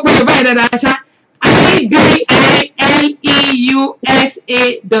ṣé mo pe Yorùbá yẹn dáadáa ṣá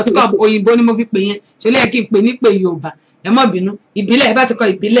IBILEUSA.com òyìnbó ni mo fi pè yẹn ṣọlẹ yẹ kí n pè ní pé Yorùbá ẹ má bínú ìbílẹ̀ ẹ bá ti kọ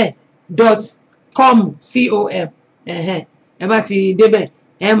ìbílẹ̀.com com ẹ bá ti débẹ̀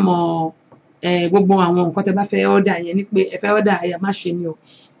ẹ mọ̀ gbogbo àwọn nǹkan tẹ́ bá fẹ́ order yẹn ni pé ẹ fẹ́ order ẹ̀yà má ṣe ni o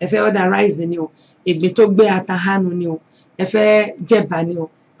ẹ fẹ́ order rice ni o ìgbín tó gbé ata hánu ni o ẹ fẹ́ jẹ̀bà ni o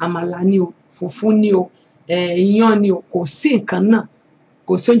àmàlà ni o fùfú ni o iyán ni o kò sí nǹkan náà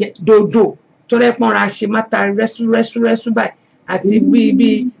kò sí oúnjẹ dòdò tó rẹ́pọ̀nra ṣe máta rẹ́sú báyìí àti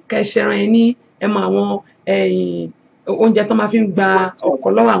bíi kẹsẹ̀rán ẹ ní ẹmọ àwọn oúnjẹ tó máa fi ń gba ọkọ̀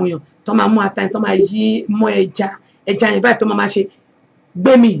lọ́wọ́ àwọn èèyàn tó máa mú ata yẹn tó máa yí mọ́ ẹja yẹn báyìí tó máa ṣe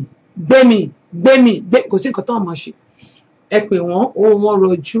gbémi kò sí nǹkan tó máa ṣe ẹ pè wọ́n owó wọn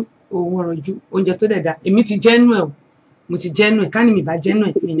rọjú oúnjẹ tó dẹ̀ dá èmi ti jẹ́nu ẹ̀ mo ti jẹ́nu ẹ̀ ká ní mi bá jẹ́nu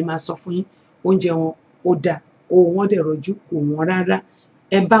ẹ̀ mi ni máa sọ fún yín oúnjẹ wọn ó dáa owó wọn dẹ̀ rọjú kò wọ́n rárá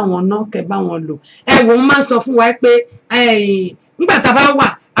ẹ bá wọn ná kẹ bá wọn lò ẹ wò ó máa ń sọ fún wa pé nígbà tá a bá wà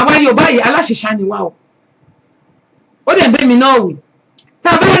àwa Yorùbá yìí aláṣìṣà ni wa o ó dẹ̀ bẹ́ẹ̀ mi náà wì tá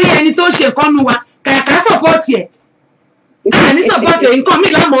a bá rí ẹni tó ń ṣe nǹkan nu wa kàkà sọ̀pọ̀tì ẹ̀ ní sọ̀pọ̀tì ẹ̀ nǹkan míì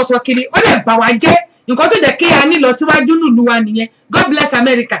láàmú ọ̀sọ̀ kiri ó dẹ̀ bà wá jẹ́ nǹkan tó jẹ́ kí a ní lọ síwájú nílùú wa nìyẹn God bless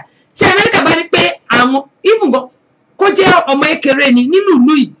America tí America bá rí pé àwọn even kó jẹ́ ọmọ ékeré ni nínú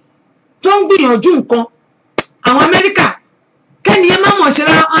ìlú yìí tó ń gbìyànjú nǹkan àwọn America kẹ́ni ẹ má mọ̀ ṣe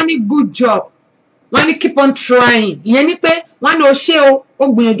rárá wọ́n ní good job wọ́n ní keep on trying ìyẹn ni pé wọ́n ní o ṣe o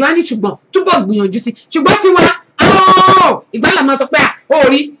gbìyànjú wọ́n ní ṣùgbọ́n túbọ̀ gbìyànjú sí ṣùgbọ́n tiwa ìgbàlà máa sọ pé ó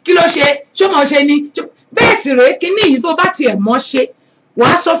rí kí ló ṣe ṣó mọ̀ ṣe ni bẹ́ẹ̀ sì rèé kí ní èyí tó bá tiẹ̀ mọ̀ ṣe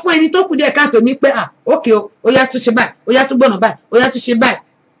wàá sọ fún ẹni tó kù díẹ̀ káàtó ní pé ókè o ó yá tún ṣe báyìí ó yá tún gbọ̀nà báyìí ó yá tún ṣe báyìí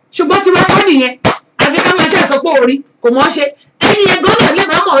ṣùgbọ́n tiwa kọ́ nìyẹn àfi ká máa ṣe àtọ́pọ̀ orí kò mọ̀ ṣe ẹni yẹn gan-an lè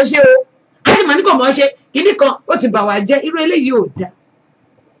má mọ̀ ṣe o a sì máa ní kò mọ̀ ṣe kíní kan ó ti bà wá jẹ́ irú eléyìí ò dáa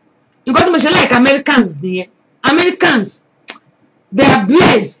nǹkan tí mo ṣe like Americans nìyẹn Americans they are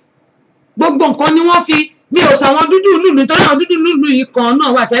blessed gbogbo nǹkan ni wọ́n fi mi ò sọ àwọn dúdú lùlù nítorí àwọn dúdú lùlù yìí kan náà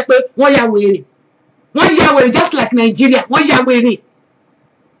wà tẹ́ pé wọ́n ya wèrè just like Nigeria wọ́n ya wèrè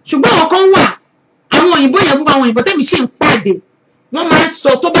ṣùgbọ́n àwọn kan wà àwọn òyìnbó yẹn gbogbo àwọn òyìnbó tẹ́mi ṣì ń pàdé wọ́n máa sọ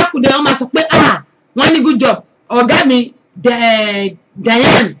tó bá kú dé wọ́n máa sọ pé wọ́n ní good job ọ̀gá mi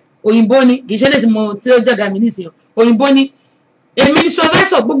Diane òyìnbó ni kì í ṣe létí mo tí ó jẹ́ga mi nísìnyí òyìnbó ni èmi ní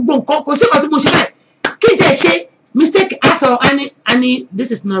supervisor gbogbo nǹkan kò sí nǹkan tí mo ṣe báyìí kí n tẹ̀ ṣe mistake aṣọ ani this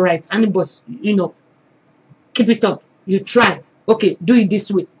is not right ani but you know keep it up you try okay do it this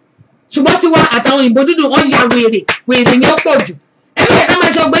way ṣùgbọ́n tiwa àtàwọn òyìnbó dúdú wọ́n ya wèrè ni ó pọ̀ jù ẹgbẹ́ ìka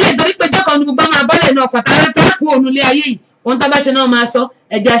máa ṣe ọgbẹ́lẹ̀ nítorí pé jọ́kan ní gbogbo máa bọ́lẹ̀ náà pàtàkì táàkù ònulẹ̀ ayé yìí ohun tá a bá ṣe náà máa sọ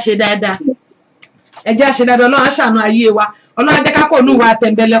ẹjẹ́ àṣẹ dáadáa Ọlọ́run á ṣàánú ayé wa Ọlọ́run á jẹ́ ká kó ònú wa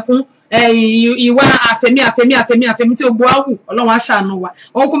tẹ̀m̀bẹ̀lẹ̀kún ìwà àfẹ̀mí tí ó gbọ́ àwù Ọlọ́run á ṣàánú wa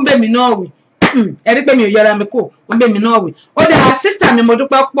òun kún bẹ́ẹ̀ mi náà wì ẹ̀rí pé mi ò yẹra mi kó òun bẹ́ẹ̀ mi náà wì ó dáa sísítà mi mo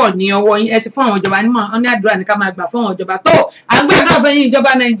dúpẹ́ pọ̀ ní ọwọ́ yín ẹ ti fún àwọn ìjọba nímọ̀ ọ́n ní àdúrà ní ká máa gbà fún àwọn ìjọba tó àgbẹ̀dọ̀ fẹ́yìn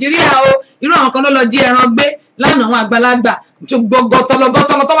ìjọba Nàìjíríà o irú àwọn kan ló lọ jí ẹran gbé lánàá àwọn àgbàlagbà gọtọlọ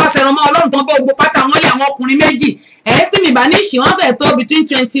tó wá sẹran mọ́ Ọlọ́run tó ń bọ́ gbogbo pátá wọn lé àwọn ọkùnrin méjì tí mi bá ní ìṣì wọn fẹ́ẹ̀ tó between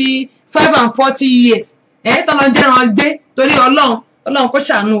 25 and 40 years tọ́lọ́ jẹ́ran gbé torí Ọlọ́run kó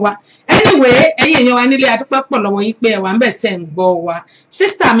ṣàánú wa anyway ẹ̀yin èèyàn wa nílé adúpẹ́ pọ̀ lọ́wọ́ yín pé ẹ̀wà ń bẹ̀ tẹ̀ ń gbọ́ wa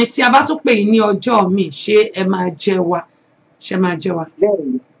sísítà mi tí a bá tún pè yín ní ọjọ́ mi ṣé ẹ máa jẹ wa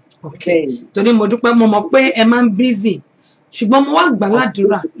okay torí mo dúpẹ́ mo mọ̀ pé ẹ máa ń busy ṣùgbọ́n mo wá gbà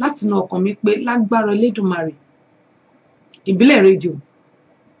ládùúrà láti inú ọkàn mi pé lágbára Elédùmarè ìbílẹ̀ rédíò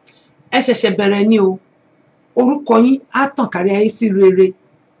ẹ ṣẹ̀ṣẹ̀ bẹ̀rẹ̀ ní o orúkọ yín á tàn kárí ayé sí rere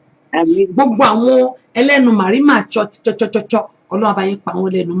gbogbo àwọn ẹlẹ́nu màrímà chọ́ Ọlọ́run bá yín pa àwọn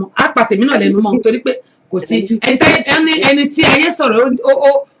lẹ́nu mọ́ á pa tèmi náà lẹ́nu mọ́ nítorí pé kò sí ẹni tí ayé sọ̀rọ̀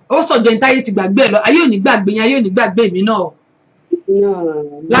ó sọ̀jọ́ ẹni táyé ti gbàgbé ẹ̀ lọ ayé ò ní gbàgbé yín ayé ò ní gbàgbé mi náà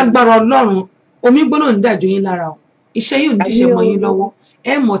lágbára Ọlọ́run omi gbóná ń dàjò yín lára o iṣẹ́ yóò ní ṣiṣẹ́ mọ́ yín lọ́wọ́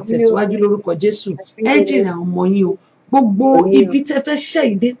ẹ mọ̀ tẹ̀síwájú lórúkọ Jésù ẹ jèrè àwọn ọmọ yín o gbogbo ibi tẹ́ fẹ́ ṣe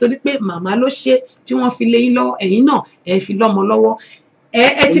ìdé torí pé màmá ló ṣe tí wọ́n fi lé yín lọ́wọ́ ẹ̀yin náà ẹ fi lọ́mọ lọ́wọ́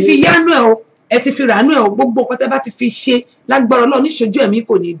ẹ ti fi yánú ẹ o ẹ ti fi ràánú ẹ o gbogbo nǹkan tẹ́ bá ti fi ṣe lágbára Ọlọ́run níṣojú ẹ̀mí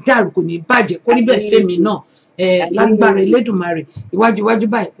kò ní dàrú kò ní bàjẹ́ kó rí bẹ́ẹ̀ fẹ́mi náà lágbára Elédùmarè iwájú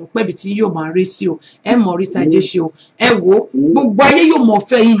báyìí pẹ́bi tí yóò máa rí sí o ẹ mọ̀ orí tajé ṣe o ẹ wò ó gbogbo ayé yóò mọ̀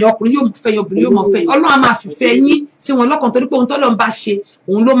fẹ́ yín ọkùnrin yóò fẹ́ yín obìnrin yóò mọ̀ fẹ́ yín Ọlọ́run á máa fìfẹ́ yín sí wọn lọ́kàn torí pé ohun tọ́lọ́run bá ṣe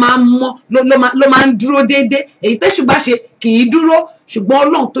òun ló máa ń mọ́ ló máa ń dúró déédéé èyí tẹ́ṣù bá ṣe kì í dúró ṣùgbọ́n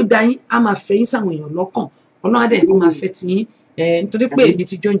Ọlọ́run tó dá yín á máa fẹ́ yín sáwọn èèyàn lọ́kàn Ọlọ́run á dẹ̀ kó máa fẹ́ ti yín nítorí pé èmi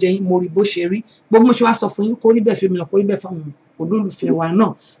ti jóúnjẹ yín mo rí bó ṣe rí gbogbo mo ṣe wá sọ fún yín kó rí bẹ́ẹ̀ fẹ́mi lọ kó rí bẹ́ẹ̀ fáwọn olólùfẹ́ wa náà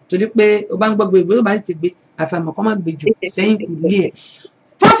torí pé o bá ń gbọ́ gbogbo ìgbé bá ti gbé àfàìmọ̀ kọ́ má gbé jù sẹ́yìn kù lé ẹ̀.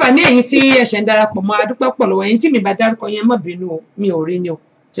 fún àǹfààní ẹ̀yin tí ẹ̀ṣẹ̀ ń darapọ̀ mọ́ adúpẹ́ pọ̀ lọ́wọ́ ẹ̀yin tí mi bá dárúkọ yẹn mọ̀ bínú o mi ò rí ni o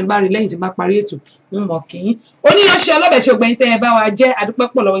tí n bá rí lẹ́yìn tí n bá parí ètò ń mọ̀ kí n. oníyanṣẹ́ ọlọ́bẹ̀ ṣe ògbẹ́yìn tẹ́ ẹ bá wa jẹ́ adúpẹ́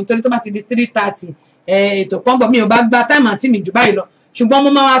pọ̀ lọ́wọ́ nítorí tó bá ti di 3:30 ètò kan bọ̀ mi ò bá gba táìmù àti mi jù báyìí lọ ṣùgbọ́n mo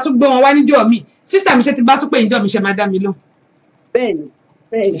máa tún gbé wọn wá níjọ́ mi sísà mi ṣe ti bá tún pé ìjọ́ mi ṣe máa dá mi lóhùn. bẹ́ẹ̀ni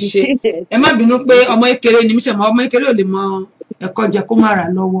ṣe ẹ má bínú pé ọmọ kékeré ni mi ṣe mọ ọmọ kékeré ò lè mọ ẹ̀kọ́ jẹ kó má ra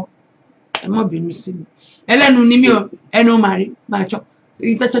lọ́wọ́ ẹ má bínú sí mi ẹlẹ́nu ni mi ò ẹnu máa chọ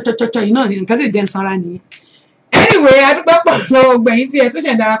ìtọ́tọ́tọ́tọ́ yìí náà nǹkan tí ìjẹun sanra nìyẹn. Anyway, adúpẹ́ pọ̀ lọ́wọ́ gbẹ̀yìn tí ẹ tó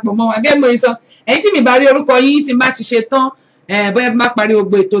ṣẹ̀ darapọ̀ mọ́ wa gẹ́gẹ́ bí mo sọ ẹ̀yin tí mi bá rí orúkọ yín tí n bá ti ṣe tán bóyá bí má parí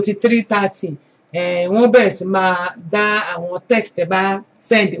gbogbo ètò ti 3:30 wọ́n bẹ̀rẹ̀ sí máa dá àwọn text ẹ bá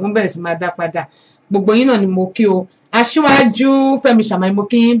send wọ́n bẹ̀rẹ̀ sí máa dá padà gbogbo yín náà ni mo kí o aṣíwájú Fẹ́mi Ṣàmáì mo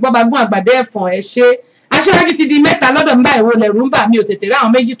kí yín Bọ́bagún Àgbàdo Ẹ̀fọ̀n ẹ ṣé aṣíwájú ti di mẹ́ta lọ́dọ̀ mi báyìí wo lẹ̀rú ń bà mí ò tètè rí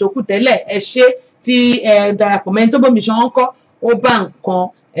àwọn méjì tó kù tẹ́lẹ̀ ẹ ṣé tí darapọ̀ mẹ́ni tó bómi ṣan kọ́ ó bá nǹkan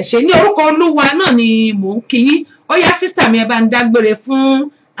ẹ ṣé ní orúkọ Olúwa náà ni mò ń kí yín ó yá sísítà mi ẹ bá ń dágbére fún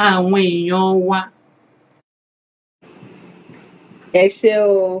àwọn èèyàn wa. ẹ ṣé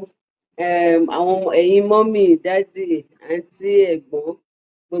o àwọn ẹ̀yin mọ́mì dádì àǹtí ẹ̀gbọ́n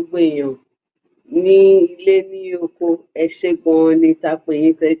gbogbo èèyàn ní ilé ní oko ẹ ṣé gan-an ni tapò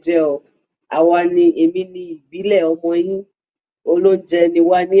yín tẹ́ jẹ́ o àwa ni èmi ni ìbílẹ̀ ọmọ yín olóúnjẹ ni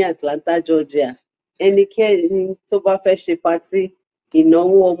wá ní Atlanta Georgia ẹnikẹ́ni tó bá fẹ́ ṣe patí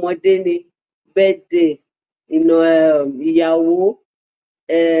ìnáwó ọmọdé ni birthday ìyàwó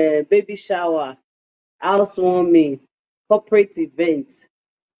baby shower housewarming corporate event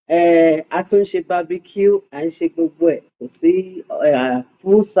àtúnṣe barbecue à ń ṣe gbogbo ẹ̀ kò sí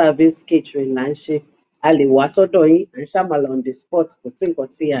full service catering là ń ṣe a lè wá sọ́dọ̀ yín à ń ṣàmàlà on the spot kò sí nǹkan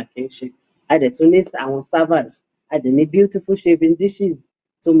tí a kì í ṣe a dẹ̀ tún ní àwọn servers a dẹ̀ ní beautiful shaving dishes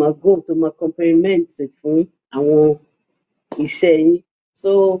tó máa go tó máa complement fún àwọn iṣẹ́ yín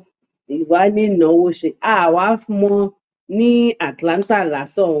so ìwà ní ìnáwó ṣe àwa mọ ní Atlanta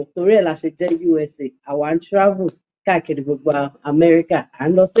lásán torí ẹ̀ la ṣe jẹ́ USA àwa ń travel káàkiri gbogbo America à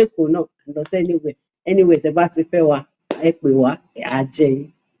ń lọ sẹ́kọ̀ọ́ náà à ń lọ sí anywhere tẹ́ bá ti fẹ́ wa ẹ pè wá á jẹ́ yín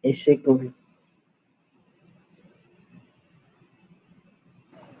ẹ ṣé gan-an.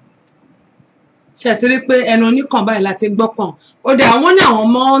 ṣe ti rí pé ẹnu oníkan báyìí láti gbọ́kàn ó dé àwọn ní àwọn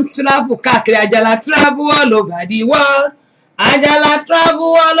ọmọ ń travel káàkiri Àjàlá travel all over the world Àjàlá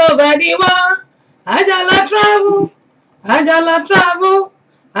travel all over the world Àjàlá travel Àjàlá travel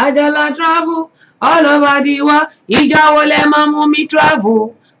Àjàlá travel all over the world ìjà wo lẹ máa mú mi travel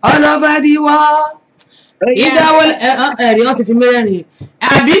all over the world ìjà wo ẹ̀rí wọn ti fi mẹ́rẹ̀ẹ̀rin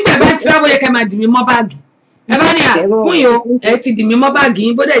àbí bẹ̀bá travel yẹ kẹ́ máa dì mí mọ́ báàgì ẹ bá ní fún yìí o ẹ ti dì mí mọ́ báàgì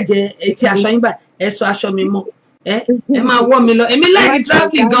yín bó dẹ̀ jẹ́ etí aṣọ yín báyìí ẹ sọ aṣọ mi mọ́ ẹ máa wọ́ mi lọ èmi láìkí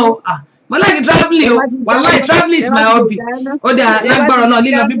travelling gan o mo láìkí travelling o wàláì travelling is my hobby ó dẹ̀ lágbára náà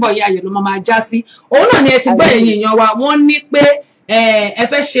lílọ bíbọ̀ ìyá ayọ̀ ló máa já sí òun náà ni ẹ ti gbọ́ ẹ̀yin èèyàn wa wọ́n ní pé ẹ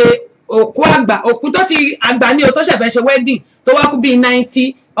fẹ́ ṣe òkú àgbà òkú tó ti àgbà ní o tó ṣẹ̀fẹ̀ ṣe wedding tó wá kú bíi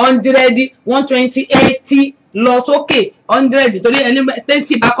 90 100 120 80 lọ sókè 100 torí ẹni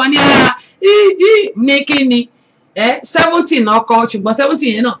 30 bákan ní kí ni 70 náà kọ ṣùgbọ́n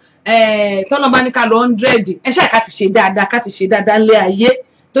 70 yẹn náà tọ́lọ́ bá ní ká lọ 100 ẹ ṣáà ká ti ṣe dáadáa lé ayé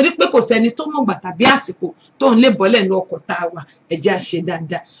torí pé kò sẹ́ni tó mọ̀gbà tàbí àsìkò tó ń lè bọ́lẹ̀ ní ọkọ̀ tá a wà ẹ jẹ́ á ṣe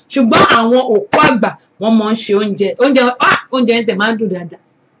dáadáa ṣùgbọ́n àwọn òkú àgbà wọ́n mọ̀ ń ṣe oúnjẹ yẹn tẹ̀ máa ń dùn dáadáa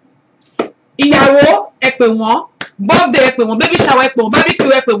ìyàwó ẹ pè wọ́n birthday ẹ pè wọ́n baby shower ẹ pè wọ́n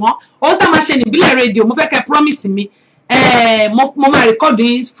barbecue ẹ pè wọ́n ohun tá a máa ṣe ní ìbílẹ̀ rédíò mo fẹ́ kẹ́ promise mi mo máa rìkọ́dù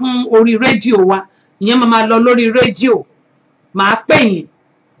yín fún orí rédíò wa ìyẹn máa lọ lórí rédíò màá pè yín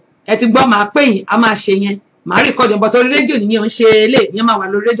ẹ ti gbọ́ màá pè yín a máa ṣe yẹn màá rìkọ́dù yẹn bọ́tọ̀ orí rédíò nìyẹn ń ṣe eléyìí ìyẹn máa wà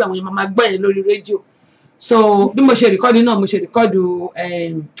lórí rédíò àwọn yẹn máa gbọ́ yẹn lórí rédíò so bí mo ṣe rìkọ́dù náà mo ṣe rìkọ́dù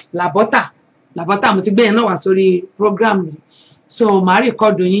làbọ́tà mo ti gbé yẹn náà wá sórí program yìí so màá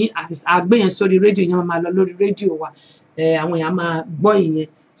rìkọ́dù yín àgbé yẹn sórí rédíò yẹn máa lọ lórí rédíò wa àwọn èèyàn máa gbọ́ ìyẹn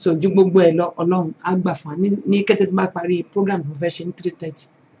so ju gbogbo ẹ̀ lọ Ọlọ́run á gbà fún wa ní kété tí bá parí program mo fẹ́ ṣe ní 3:30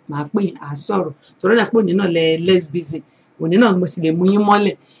 màá pè yín à sọ̀rọ̀ torí náà pé òní náà less busy òní náà mo sì lè mú yín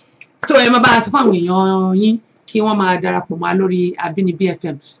mọ́lẹ̀ tó ẹ máa bá a sọ fún àwọn èèyàn yín kí wọ́n máa darapọ̀ mọ́ lórí Àbínibí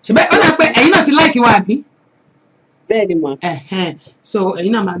FM ṣùgbọ́n ó dà pé ẹ̀yin náà ti láìkí wa àbí. bẹ́ẹ̀ni mà. so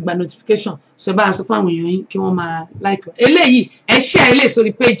ẹ̀yin náà máa gba notification so bá a sọ fún àwọn èèyàn yín kí wọ́n máa like eléyìí ẹ share ilé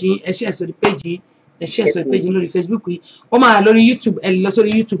sórí page yín ẹ share sórí page yín ẹ share sórí page yín lórí Facebook yín ó máa lórí YouTube ẹ lọ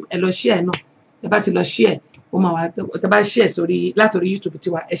sórí YouTube ẹ lọ share náà ẹ bá ti lọ share ó máa wà tẹ bá share sórí látòrí YouTube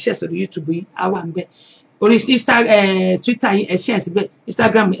tiwa ẹ share sórí YouTube yín á wà ń bẹ orí Twitter yín ẹ share síbẹ̀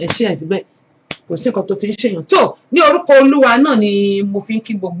Instagram ẹ share síbẹ̀ kò sí nǹkan tó fi ń ṣèyàn tó ní orúkọ Olúwa náà ni mo fi ń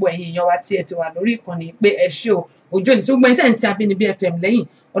kí gbogbo ẹ̀yin èèyàn wa tí ẹ ti wà lórí ìkànnì pé ẹ ṣé o ojú ẹni tí gbogbo ẹni tẹ́ ń ti Àbínibí FM lẹ́yìn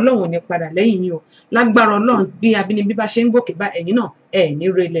Ọlọ́run ò ní padà lẹ́yìn yín o lágbára Ọlọ́run bí Àbínibí bá ṣe ń gòkè bá ẹ̀yin náà ẹ̀ ní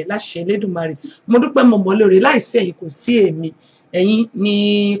relẹ̀ láṣẹ Elédùmarè mo dúpẹ́ mo mọ̀ lórí láìsí ẹ̀yin kò sí èmi ẹ̀yin ni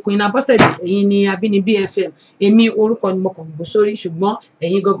Queen Abọ́sẹ̀dé ẹ̀yin ni Àbínibí FM èmi orúkọ ni mo kàn gbó sórí ṣùgbọ́n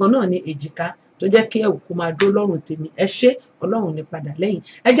ẹ̀yin gangan náà ni èjìká tó jẹ́ kí ẹ̀wù kó máa dó lọ́rùn tèmi. Ẹ ṣé, Ọlọ́run ní padà lẹ́yìn.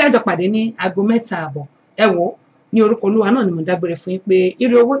 Ẹ jẹ́ àjọ pàdé ní aago 7:30. Ẹ wò ó, ní orúkọ Olúwa náà ni mo dágbére fún yín pé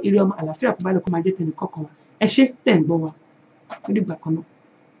ire owó, ire ọmọ, àlàáfíà kó bá lè kó máa jẹ́ tẹnì kọ̀ọ̀kan wa. Ẹ ṣé tẹ̀ ń gbọ́ wa. Ó dìgbà kan náà.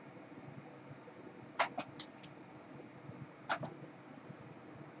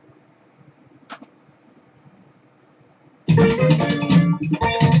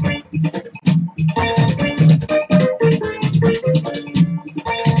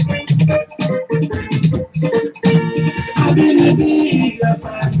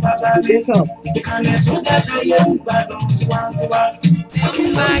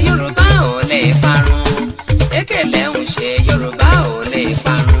 Yorùbá ò lè parun, ekele ń ṣe Yorùbá ò lè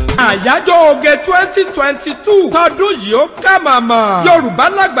parun. Àyájọ́ oge 2022 tọdún yìí ó kà màmá. Yorùbá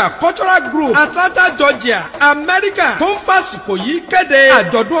Lágbà Cultural Group Atlanta, Georgia, America tó ń fàsìkò yìí kéde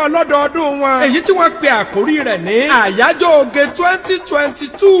àjọ̀dún ọlọ́dọọdún wọn. Èyí tí wọ́n pe àkórí rẹ̀ ní Àyájọ́ oge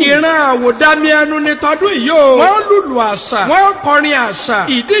 2022. Ìran àwòdámi ẹnu ni tọdún yìí o. Wọ́n lùlù àṣà, wọ́n kọrin àṣà,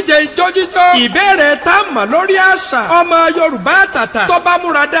 ìdíje ijó jíjó, ìbéèrè tá a mọ̀ lórí àṣà. Ọmọ Yorùbá àtàtà tó bá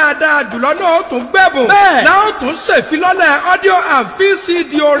múra dáadáa jùlọ náà ó tún gbẹ̀bùn. Bẹ́ẹ̀ la ó tún ṣèfilọ́lẹ̀ audio and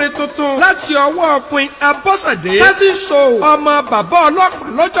VCD orin tuntun láti ọwọ́ Queen Abọ́sẹ̀dé tẹ́sí show ọmọ bàbá ọlọ́pàá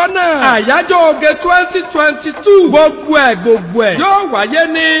lọ́jọ́ náà. Àyájọ́ oge 2022 gbogbo ẹ̀ yóò wáyé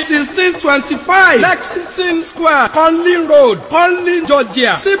ní 1625 Lexington Square, Conlin Road, Conlin,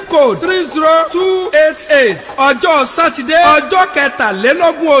 Georgia, zip code 30288. Ọjọ́ Sátidé ọjọ́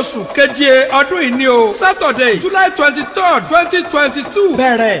 23 oṣù keje ọdún yìí ni o. Saturday July 23rd 2022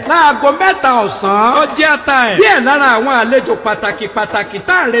 bẹ̀rẹ̀ láago 7 ọ̀sán ọjọ́ time. Díẹ̀ lára àwọn àlejò pàtàkì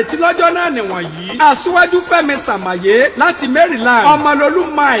tá à ń retí lọ́jọ́ náà nìwọ̀nyí. Aṣíwájú Fẹ́mi Sàmàyé láti Maryland, Ọmọlolú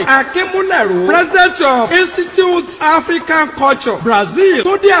Mike Akínmúlẹ̀rọ, President of Institute African Culture Brazil,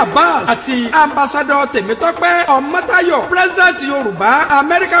 Túndé Abbas àti Ambassador Tèmítọ́pẹ́ Ọmọ́táyọ̀, President Yorùbá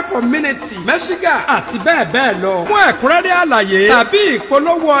America Community Michigan àti bẹ́ẹ̀ bẹ́ẹ̀ lọ. Fún ẹ̀kúnrẹ́rẹ́ àlàyé tàbí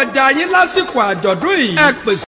ìpolówó ọjà yín lásìkò àjọ̀dún yìí, ẹ pè